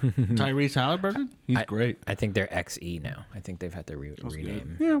together. Tyrese Halliburton, he's I- great. I think they're XE now. I think they've had to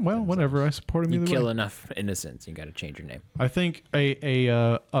rename. Yeah, well, whatever. I support him You either kill way. enough innocents, you got to change your name. I think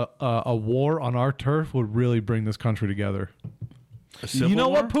a war on our turf would really bring this country together. You know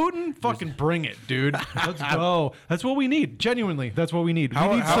what, Putin? Fucking bring it, dude. Let's go. That's what we need. Genuinely, that's what we need. How,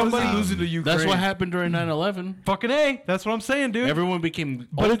 we need how somebody. is he losing to Ukraine? That's what happened during 9/11. Fucking A. That's what I'm saying, dude. Everyone became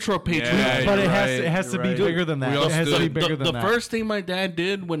ultra patriotic. Yeah, but you're it has to you're be right. bigger than that. We all It has to be stood- bigger than the that. first thing my dad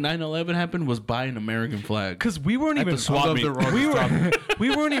did when 9/11 happened was buy an American flag. Because we weren't At even the swap meet. we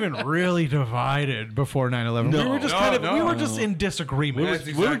weren't even really divided before 9/11. We were just we were just in disagreement. That's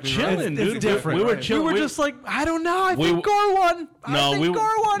We were exactly chilling, right. dude. It's different. We were We chilling. were just like, I don't know. I We- think Gore won. No, I think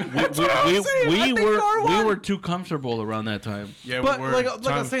Gore won. That's what I was saying. I think Gore won. we were too comfortable around that time. Yeah, But we were. like I was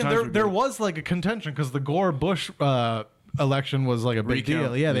Times saying, were there good. was like a contention because the Gore Bush election was like a big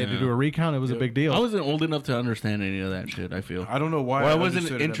Recount. deal. Yeah, they had to Yeah. do a recount. It was a big deal. I wasn't old enough to understand any of that shit. I feel. I don't know why. Or I wasn't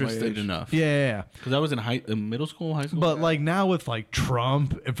understood it at my interested age. enough. yeah. Because I was in middle school, high school. But like now with like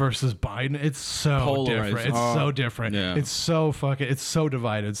Trump versus Biden, it's so Polarized. different. It's Oh, so different. yeah. It's so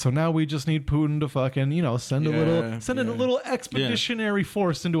divided. So now we just need Putin to fucking send a little expeditionary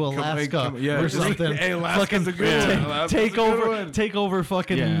force into Alaska yeah, or just like, something. hey, Alaska's a good one. Alaska's Take a good over one. take over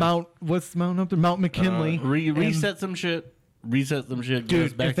fucking Yeah. what's the mountain up there? Mount McKinley. reset some shit. Reset some shit. get us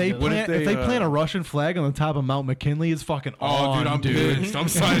Dude, back if they together. plant if they plant a Russian flag on the top of Mount McKinley, it's fucking Oh, on, dude, I'm dude. pissed. I'm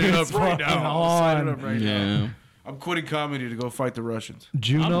signing up right fucking now. I'm signing on. up right Yeah. now. I'm quitting comedy to go fight the Russians.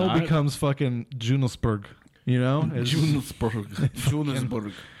 Juneau I'm not. becomes fucking Junosburg. It's-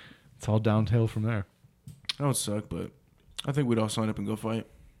 Johannesburg. It's all downhill from there. That would suck, but I think we'd all sign up and go fight.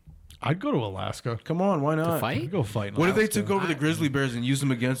 I'd go to Alaska. Come on, why not? To I'd fight? go fight. In What if they Alaska. took over the grizzly bears and used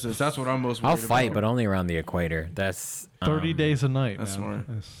them against us? That's what I'm most worried I'll fight, about. but only around the equator. That's 30 days a night? That's man.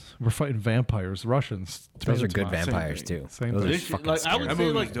 smart. We're fighting vampires, Russians. Those are Tomatoes, good tomatoes. vampires too. Same Those thing. are They should- fucking like, I would scary. say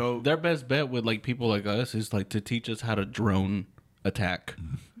movie's like dope. their best bet with like people like us is like to teach us how to drone attack.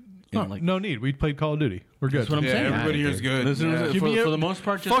 No, And, like, no need. We played Call of Duty. We're good. That's what I'm Yeah, saying. everybody Yeah, here's dude. good. This is- Yeah. Give for, me a- for the most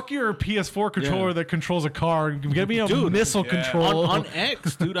part, just Fuck your PS4 controller Yeah. that controls a car. Give me a Dude, missile control. on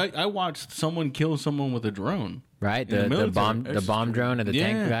X, dude. I watched someone kill someone with a drone. Right? in the The military. bomb drone and the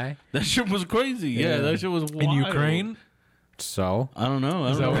tank guy. That shit was crazy. Yeah, that shit was wild. in Ukraine. So I don't know.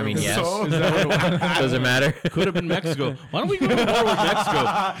 I don't know. I mean, yes. So- Does it matter? Could have been Mexico. Why don't we go to war with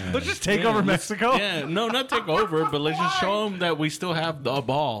Mexico? Let's just take over Mexico. Yeah, no, not take over, but let's just show them that we still have the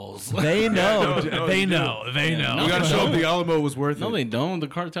balls. They know. no, they you do. know. They know. We gotta show them the Alamo was worth No, it. they don't. The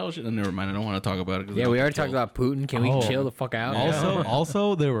cartel shit. Never mind. I don't want to talk about it. 'cause Yeah, they we don't already kill. talked about Putin. Can we Oh. chill the fuck out?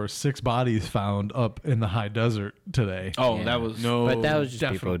 Also, there were 6 bodies found up in the high desert today. Oh, Yeah. that was No, But that was just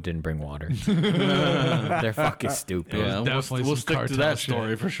Definitely. people who didn't bring water. They're fucking stupid. Yeah, what's definitely we'll some stick to cartel that shit.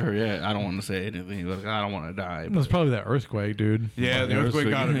 story for sure. Yeah, I don't want to say anything, but I don't want to die. It was probably that earthquake, dude. Yeah, the earthquake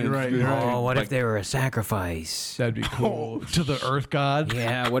got him. You're right. You're right. Oh, what if they were a sacrifice? That'd be cool. To the Earth God.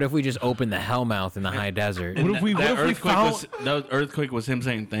 Yeah, what if we just opened the hellmouth in the high desert? What if we found? That earthquake was him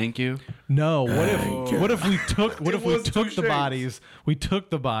saying thank you. No. What if we took the two bodies? We took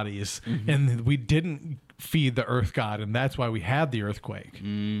the bodies and we didn't feed the Earth God, and that's why we had the earthquake.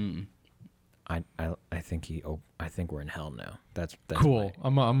 I think we're in hell now. That's Cool.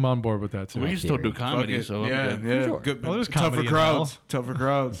 I'm on board with that too. We can still do comedy, Okay. so I'm yeah, good. yeah. Sure. Good. Well, there's tougher comedy in crowds. hell. Tougher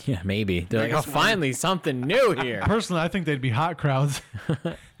crowds. Yeah, maybe. They're like, oh, finally something new here. Personally, I think they'd be hot crowds.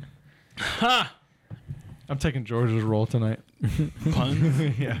 I'm taking George's role tonight.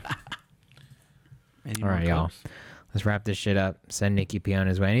 Pun. Yeah. All right, y'all. Let's wrap this shit up. Send Nicky P on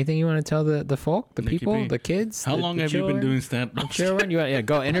his way. Anything you want to tell the folk, the Nicky people, P. the kids? How long have you been doing stand-up? Children?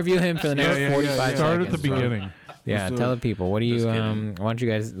 Go interview him for the next 45 seconds. Start at the bro. beginning. Yeah, tell the people. What do you? Just Why kidding. don't you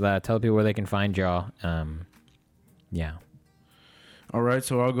guys tell the people where they can find y'all? Yeah. All right,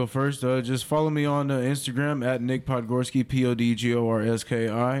 so I'll go first. Just follow me on Instagram at Nick Podgorski, Podgorski.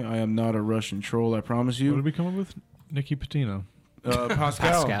 I am not a Russian troll, I promise What did you. we come up with? Nicky Patino.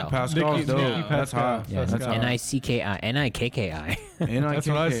 Pascal. Pascal's Nicky dope. Pascal. That's hot. Yeah, That's hot. N-I-C-K-I. That's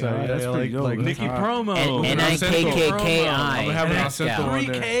what I say. That's Yeah, pretty like- dope. like That's Nicky hot. Promo. N-I-K-K-K-I. I'm gonna have an Pascal. accent on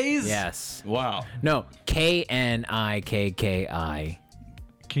there. K's? Yes. Wow. No, K-N-I-K-K-I.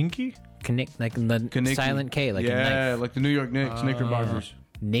 Kinky? Like the Kaniki. silent K, like a yeah, knife. like the New York Knicks, Knickerbockers.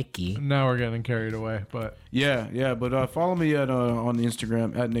 Nicky. Now we're getting carried away, but Yeah, but follow me at on the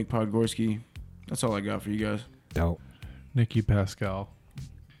Instagram at Nick Podgorski. That's all I got for you guys. Dope. Nicky Pascal.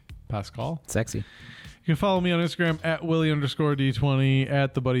 Pascal? Sexy. You can follow me on Instagram at Willie_D20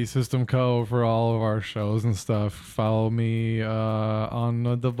 at the Buddy System Co. for all of our shows and stuff. Follow me on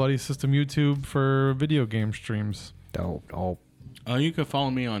the Buddy System YouTube for video game streams. Dope. You can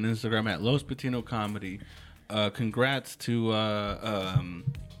follow me on Instagram at Los Patino Comedy. Congrats to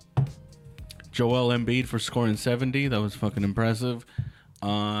Joel Embiid for scoring 70. That was fucking impressive.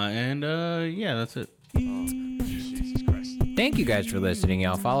 Yeah, that's it. Thank you guys for listening,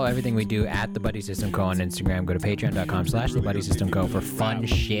 y'all. Follow everything we do at The Buddy System Co. on Instagram. Go to patreon.com/The Buddy System Co. for fun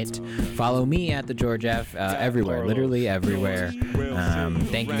shit. Follow me at The George F. Everywhere, literally everywhere.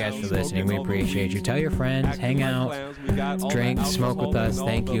 Thank you guys for listening. We appreciate you. Tell your friends, hang out, drink, smoke with us.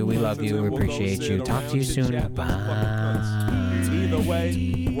 Thank you. We love you. We appreciate you. Talk to you soon. Bye. Either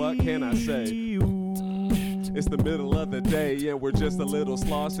way, what can I say? It's the middle of the day and we're just a little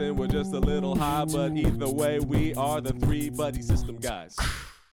slossing, we're just a little high, but either way, we are the 3 Buddy System guys.